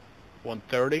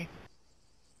 130,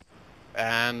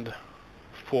 and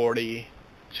 40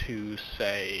 to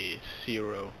say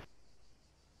 0.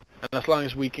 And as long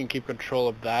as we can keep control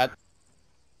of that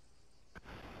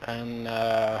and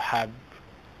have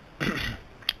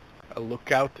a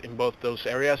lookout in both those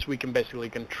areas, we can basically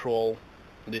control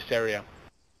this area.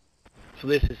 So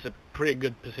this is a pretty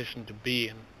good position to be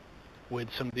in, with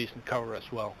some decent cover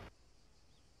as well.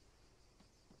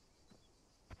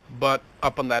 But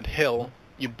up on that hill,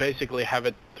 you basically have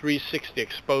a 360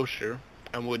 exposure,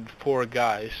 and with 4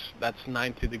 guys, that's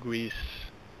 90 degrees,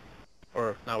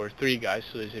 or now we're 3 guys,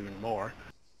 so there's even more.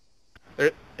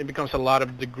 It becomes a lot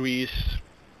of degrees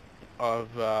of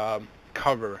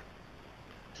cover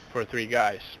for 3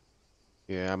 guys.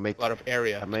 Yeah, a lot of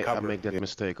area I make that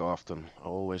mistake often. I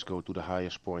always go to the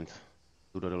highest point.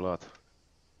 Do that a lot.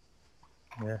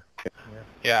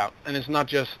 Yeah, and it's not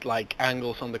just like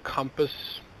angles on the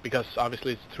compass, because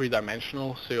obviously it's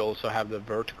 3-dimensional, so you also have the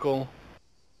vertical.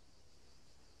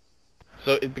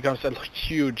 So it becomes a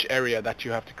huge area that you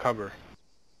have to cover.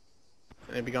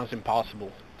 and it becomes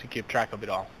impossible to keep track of it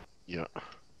all. Yeah.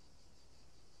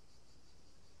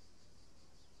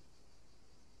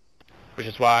 Which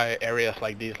is why areas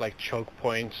like these, like choke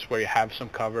points, where you have some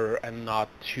cover and not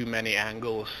too many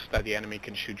angles that the enemy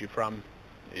can shoot you from,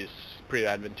 is pretty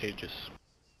advantageous.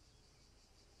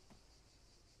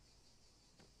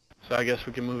 So I guess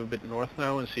we can move a bit north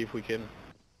now and see if we can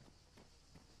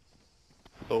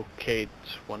locate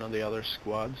one of the other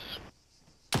squads.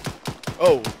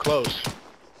 Oh, close.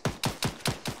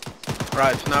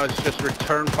 Right, so now it's just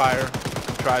return fire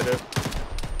and try to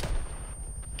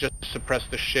just suppress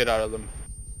the shit out of them.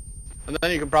 And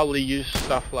then you can probably use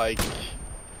stuff like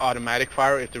automatic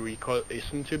fire if the recoil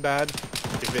isn't too bad.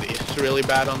 If it is really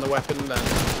bad on the weapon, then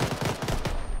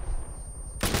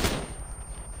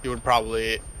you would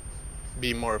probably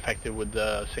be more effective with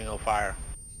the single fire.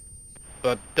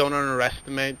 But don't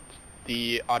underestimate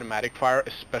the automatic fire,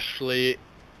 especially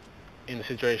in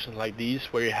situations like these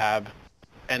where you have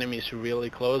enemies really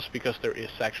close, because there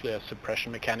is actually a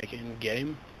suppression mechanic in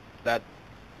game that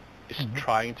is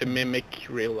trying to mimic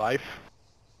real life,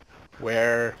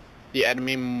 where the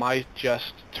enemy might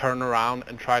just turn around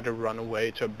and try to run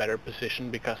away to a better position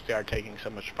because they are taking so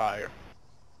much fire.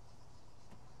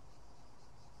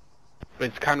 But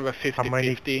it's kind of a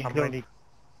 50-50. How many?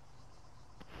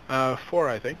 4,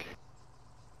 I think.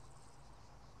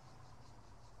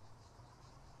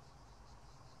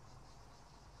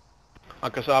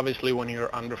 Because obviously when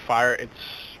you're under fire, it's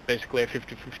basically a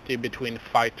 50-50 between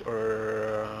fight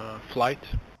or flight,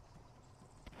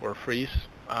 or freeze.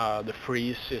 The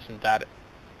freeze isn't that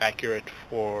accurate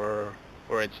or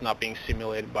it's not being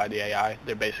simulated by the AI.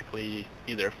 They're basically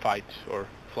either fight or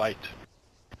flight.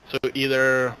 So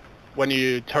either when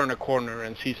you turn a corner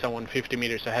and see someone 50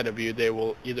 meters ahead of you, they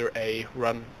will either A,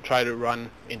 try to run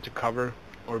into cover,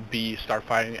 or B, start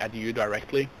firing at you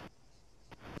directly.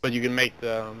 But you can make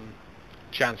the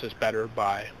chances better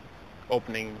by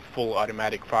opening full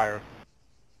automatic fire,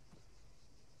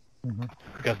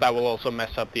 because that will also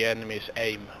mess up the enemy's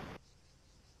aim.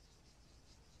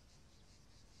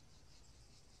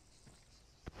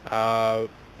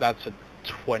 That's a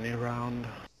 20 round.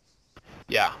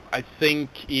 Yeah, I think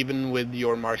even with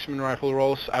your marksman rifle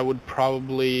rolls, I would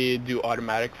probably do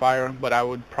automatic fire, but I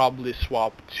would probably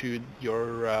swap to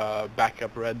your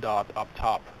backup red dot up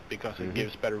top, because it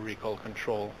gives better recoil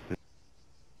control.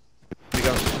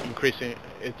 Because increasing,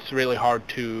 it's really hard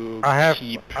to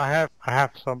keep. I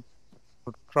have some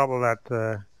trouble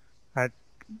that I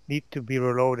need to be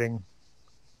reloading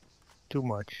too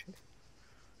much.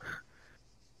 How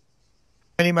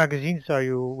many magazines are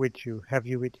you with you? Have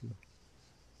you with you?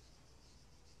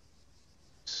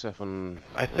 7.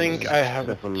 I think I have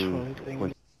 7.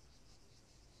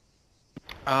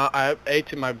 I have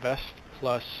 8 in my vest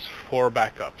plus 4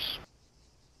 backups.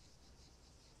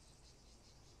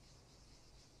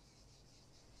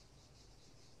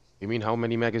 You mean how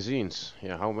many magazines?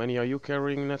 Yeah, how many are you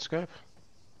carrying, Netscape?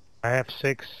 I have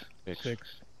 6. 6.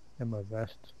 6 in my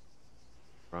vest.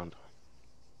 Around.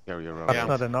 Carry around. That's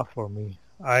not enough for me.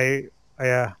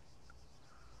 Yeah.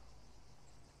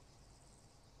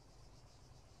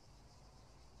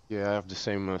 Yeah, I have the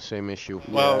same issue.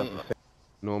 Well,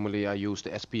 normally I use the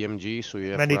SPMG, so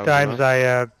you have many round times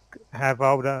enough.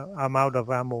 I'm out of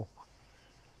ammo.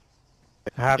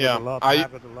 I have it a lot.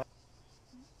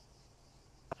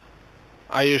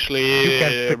 I usually you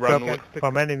can run pick up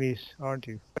from enemies, aren't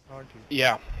you?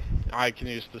 Yeah, I can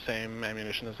use the same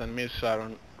ammunition as enemies, so I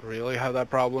don't really have that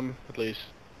problem, at least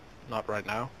not right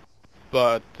now.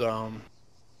 But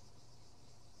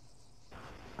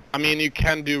I mean, you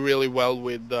can do really well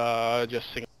with just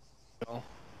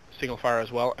single fire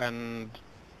as well, and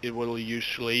it will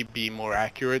usually be more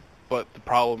accurate. But the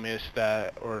problem is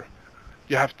that, or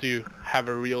you have to have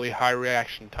a really high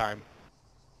reaction time.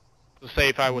 So say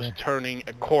if I was turning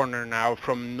a corner now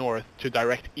from north to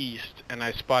direct east and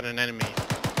I spot an enemy,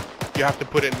 you have to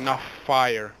put enough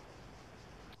fire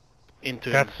into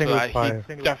him. Single fire.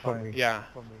 Yeah.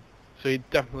 So he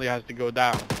definitely has to go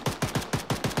down.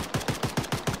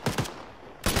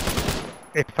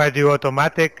 If I do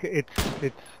automatic, it's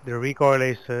the recoil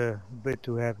is a bit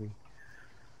too heavy.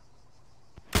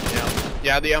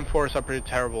 Yeah, the M4s are pretty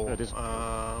terrible.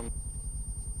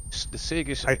 The SIG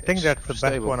is. I think that's the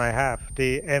stable. best one I have.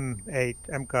 The M8,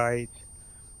 MK8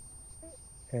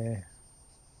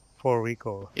 for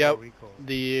recoil. Yeah,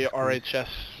 the RHS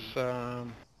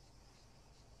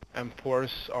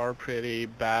M4s are pretty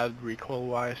bad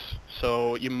recoil-wise,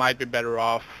 so you might be better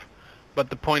off. But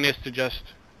the point is to just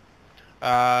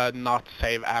not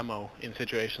save ammo in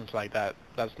situations like that.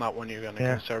 That's not when you're going to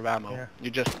conserve ammo.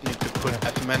 You just need to put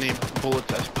as many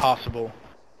bullets as possible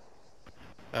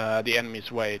the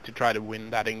enemy's way to try to win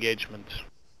that engagement.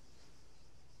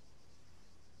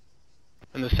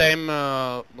 And the same,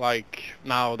 like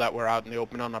now that we're out in the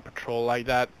open on a patrol like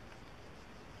that,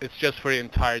 it's just for the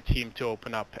entire team to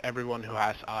open up. Everyone who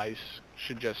has eyes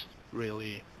should just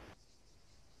really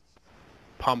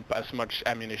pump as much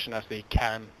ammunition as they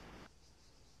can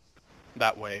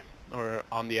that way, or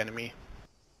on the enemy,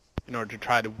 in order to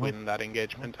try to win that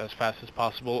engagement as fast as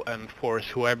possible and force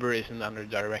whoever isn't under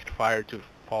direct fire to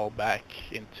fall back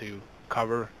into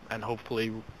cover, and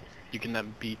hopefully you can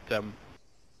then beat them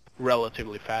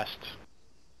relatively fast.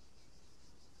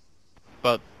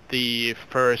 But the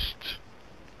first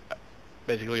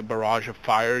basically barrage of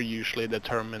fire usually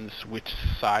determines which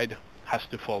side has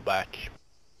to fall back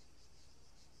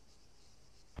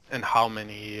and how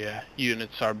many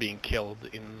units are being killed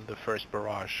in the first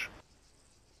barrage.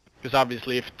 Because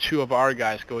obviously if 2 of our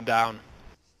guys go down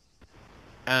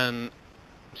and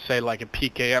say like a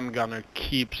PKM gunner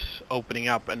keeps opening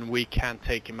up and we can't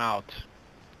take him out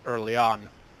early on,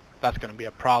 that's going to be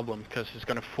a problem, because it's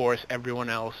going to force everyone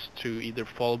else to either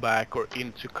fall back or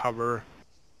into cover,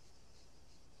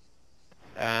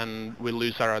 and we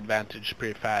lose our advantage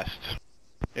pretty fast.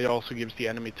 It also gives the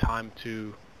enemy time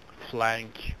to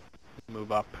flank,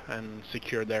 move up and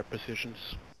secure their positions.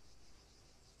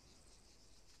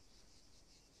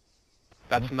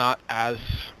 That's not as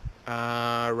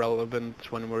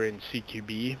relevant when we're in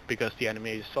CQB, because the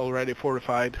enemy is already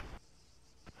fortified,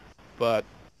 but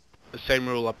the same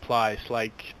rule applies.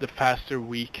 Like, the faster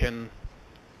we can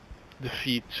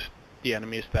defeat the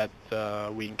enemies that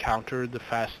we encounter, the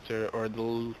faster or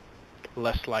the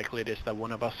less likely it is that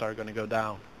one of us are going to go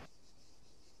down.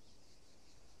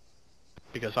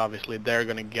 Because obviously they're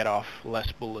going to get off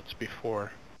less bullets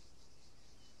before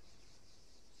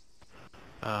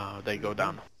they go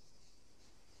down.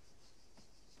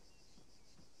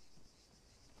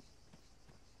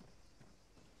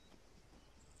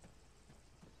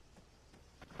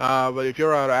 But if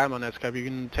you're out of ammo, Netscape, you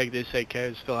can take this AK.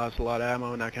 It still has a lot of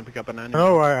ammo, and I can pick up an enemy.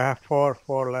 No, I have four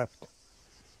left.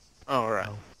 Oh, alright.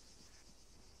 No.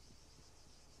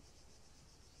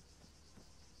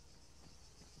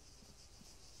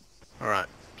 Alright,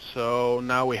 so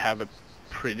now we have a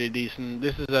pretty decent...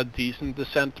 This is a decent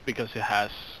descent because it has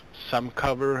some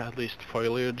cover, at least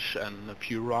foliage, and a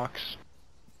few rocks.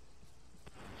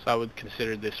 So I would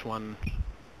consider this one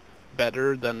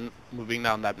better than moving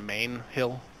down that main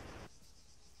hill.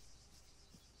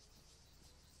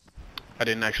 I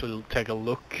didn't actually take a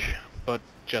look, but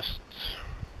just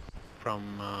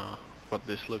from what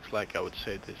this looks like, I would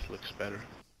say this looks better.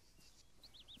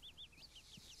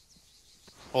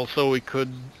 Also, we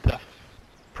could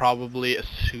probably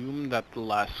assume that the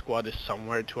last squad is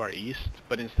somewhere to our east,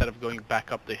 but instead of going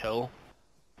back up the hill,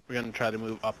 we're going to try to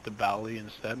move up the valley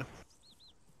instead.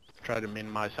 Try to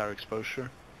minimize our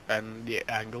exposure and the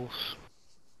angles.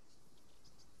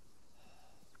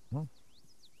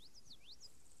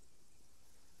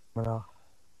 No.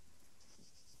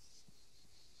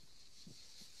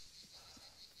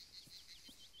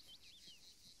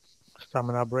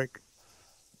 Stamina break.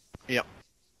 Yep.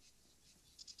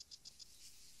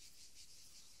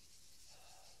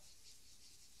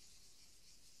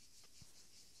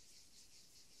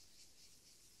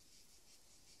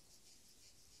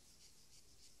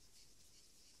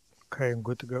 Okay, I'm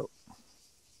good to go.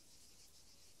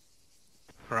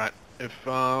 Right. If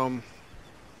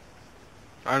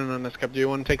I don't know, Netscape, do you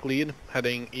want to take lead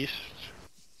heading east?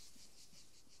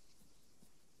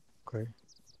 Okay.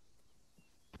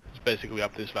 It's basically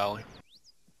up this valley.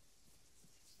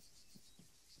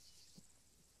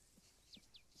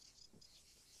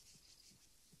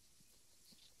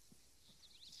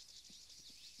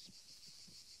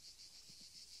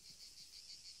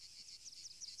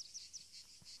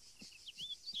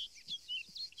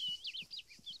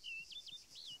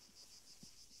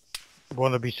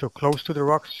 Want to be so close to the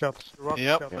rock shots.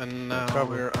 Yep, and now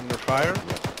we're under fire.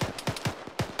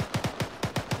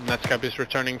 Netscape is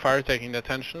returning fire, taking the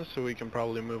attention, so we can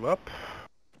probably move up.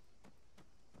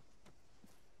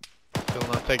 Still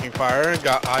not taking fire,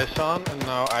 got eyes on, and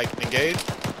now I can engage.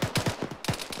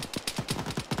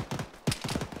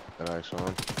 Got eyes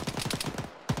on.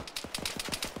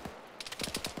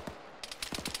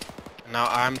 Now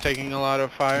I'm taking a lot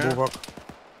of fire. Move up.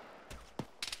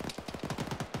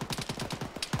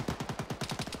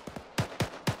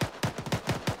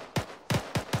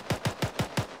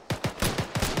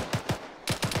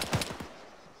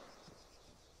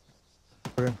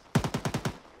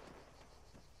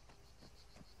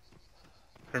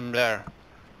 From there,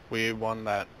 we won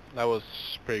that. That was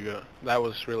pretty good. That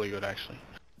was really good, actually.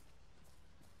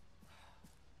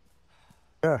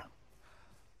 Yeah.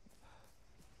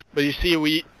 But you see,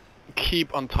 we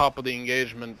keep on top of the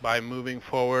engagement by moving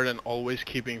forward and always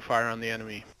keeping fire on the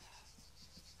enemy.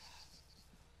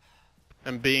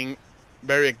 And being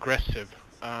very aggressive.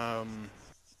 As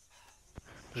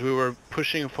we were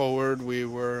pushing forward, we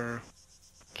were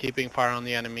keeping fire on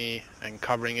the enemy and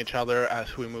covering each other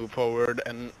as we move forward,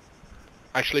 and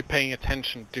actually paying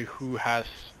attention to who has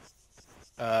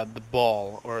the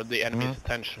ball or the enemy's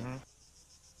attention.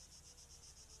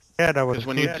 Yeah, that was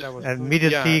when good. And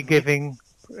immediately giving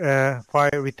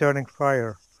fire, returning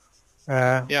fire.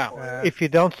 If you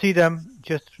don't see them,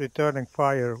 just returning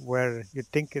fire where you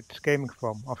think it's coming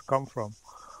from or come from.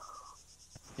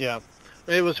 Yeah,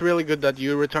 it was really good that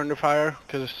you returned the fire,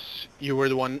 because you were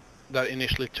the one that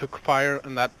initially took fire,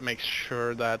 and that makes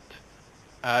sure that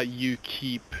you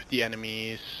keep the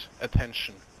enemy's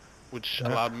attention, which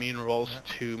allowed me and Rolls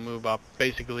to move up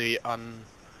basically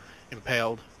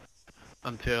unimpaled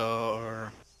until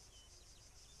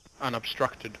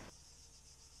unobstructed.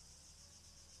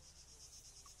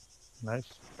 Nice.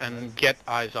 And get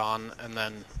eyes on, and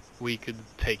then we could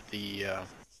take the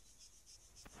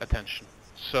attention.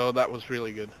 So that was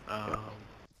really good. I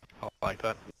like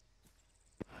that.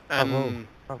 And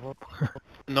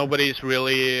nobody's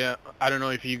really, I don't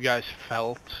know if you guys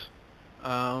felt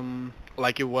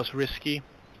like it was risky.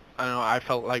 I don't know, I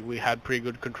felt like we had pretty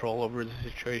good control over the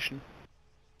situation.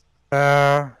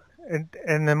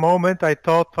 In the moment I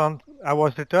thought I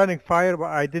was returning fire, but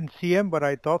I didn't see him, but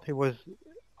I thought he was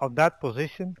on that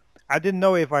position. I didn't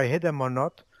know if I hit him or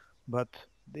not, but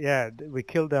yeah, we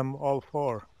killed them all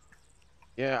four.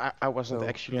 Yeah, I wasn't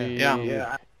actually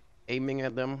aiming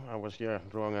at them. I was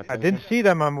drawing attention. I didn't see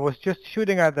them. I was just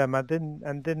shooting at them. I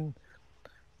didn't.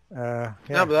 No,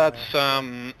 but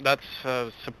that's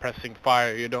suppressing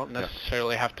fire. You don't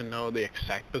necessarily have to know the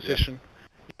exact position.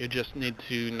 You just need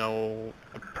to know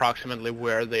approximately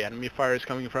where the enemy fire is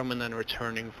coming from, and then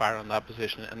returning fire on that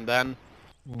position. And then,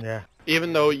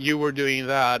 even though you were doing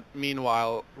that,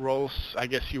 meanwhile, Rolls, I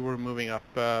guess you were moving up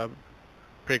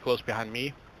pretty close behind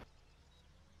me.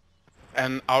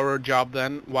 And our job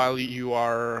then, while you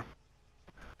are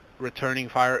returning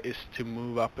fire, is to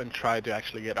move up and try to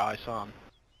actually get eyes on.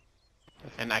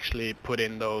 And actually put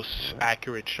in those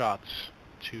accurate shots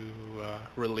to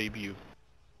relieve you.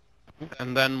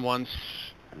 And then once,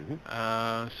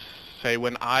 say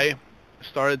when I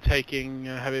started taking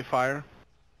heavy fire,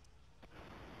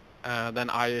 then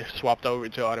I swapped over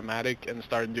to automatic and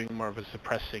started doing more of a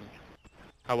suppressing.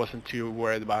 I wasn't too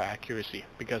worried about accuracy,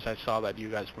 because I saw that you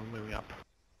guys were moving up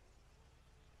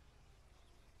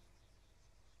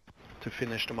to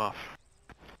finish them off.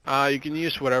 You can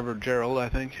use whatever, Gerald, I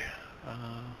think.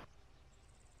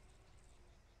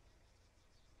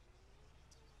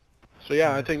 So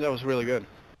yeah, I think that was really good.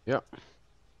 Yeah.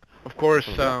 Of course,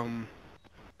 the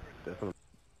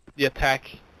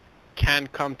attack can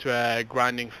come to a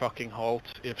grinding fucking halt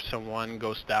if someone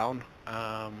goes down.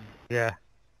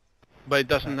 But it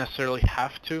doesn't necessarily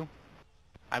have to.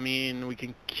 I mean, we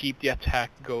can keep the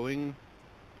attack going,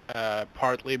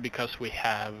 partly because we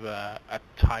have a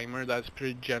timer that's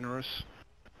pretty generous,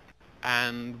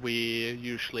 and we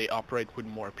usually operate with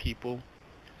more people.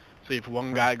 So if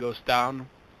one guy goes down,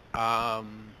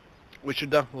 we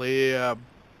should definitely,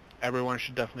 everyone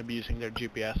should definitely be using their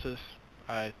GPSs.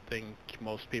 I think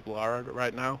most people are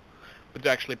right now. But to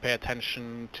actually pay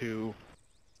attention to,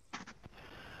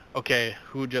 okay,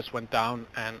 who just went down,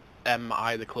 and am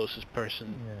I the closest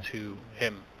person to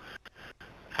him?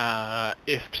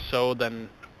 If so, then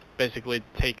basically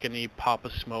take any pop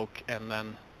of smoke, and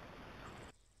then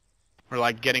we're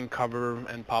like getting cover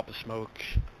and pop of smoke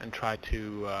and try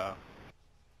to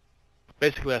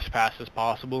basically as fast as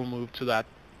possible move to that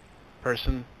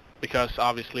person, because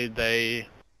obviously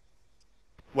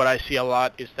what I see a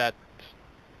lot is that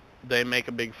they make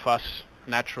a big fuss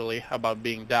naturally about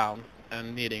being down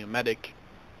and needing a medic,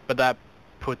 but that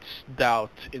puts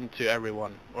doubt into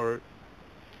everyone, or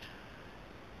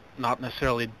not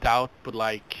necessarily doubt, but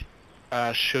like,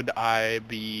 should I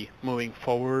be moving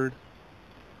forward,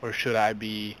 or should I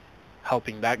be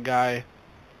helping that guy?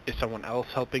 Is someone else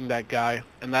helping that guy?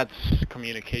 And that's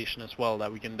communication as well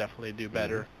that we can definitely do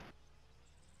better.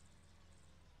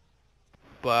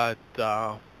 But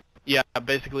yeah,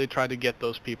 basically try to get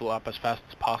those people up as fast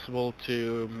as possible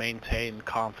to maintain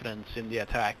confidence in the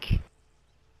attack.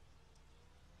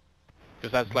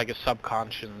 Because that's like a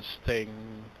subconscious thing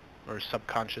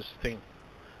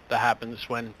that happens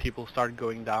when people start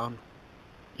going down.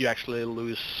 You actually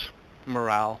lose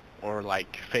morale or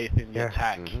like faith in the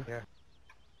attack.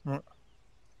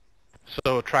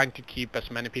 So trying to keep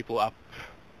as many people up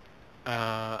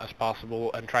as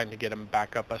possible and trying to get them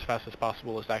back up as fast as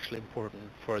possible is actually important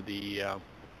for the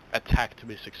attack to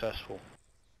be successful.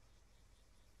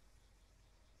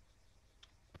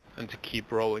 And to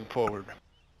keep rolling forward.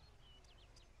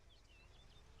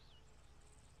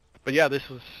 But yeah, this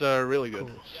is really good.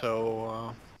 Cool.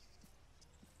 So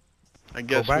I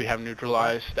guess we have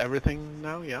neutralized everything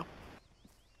now, yeah?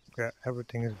 Yeah,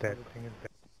 everything is dead.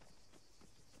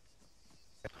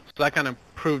 So that kind of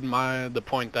proved the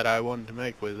point that I wanted to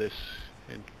make with this.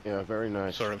 Yeah, very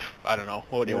nice. Sort of, I don't know,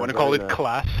 what do you Yeah, want to call it, very nice.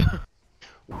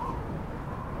 class?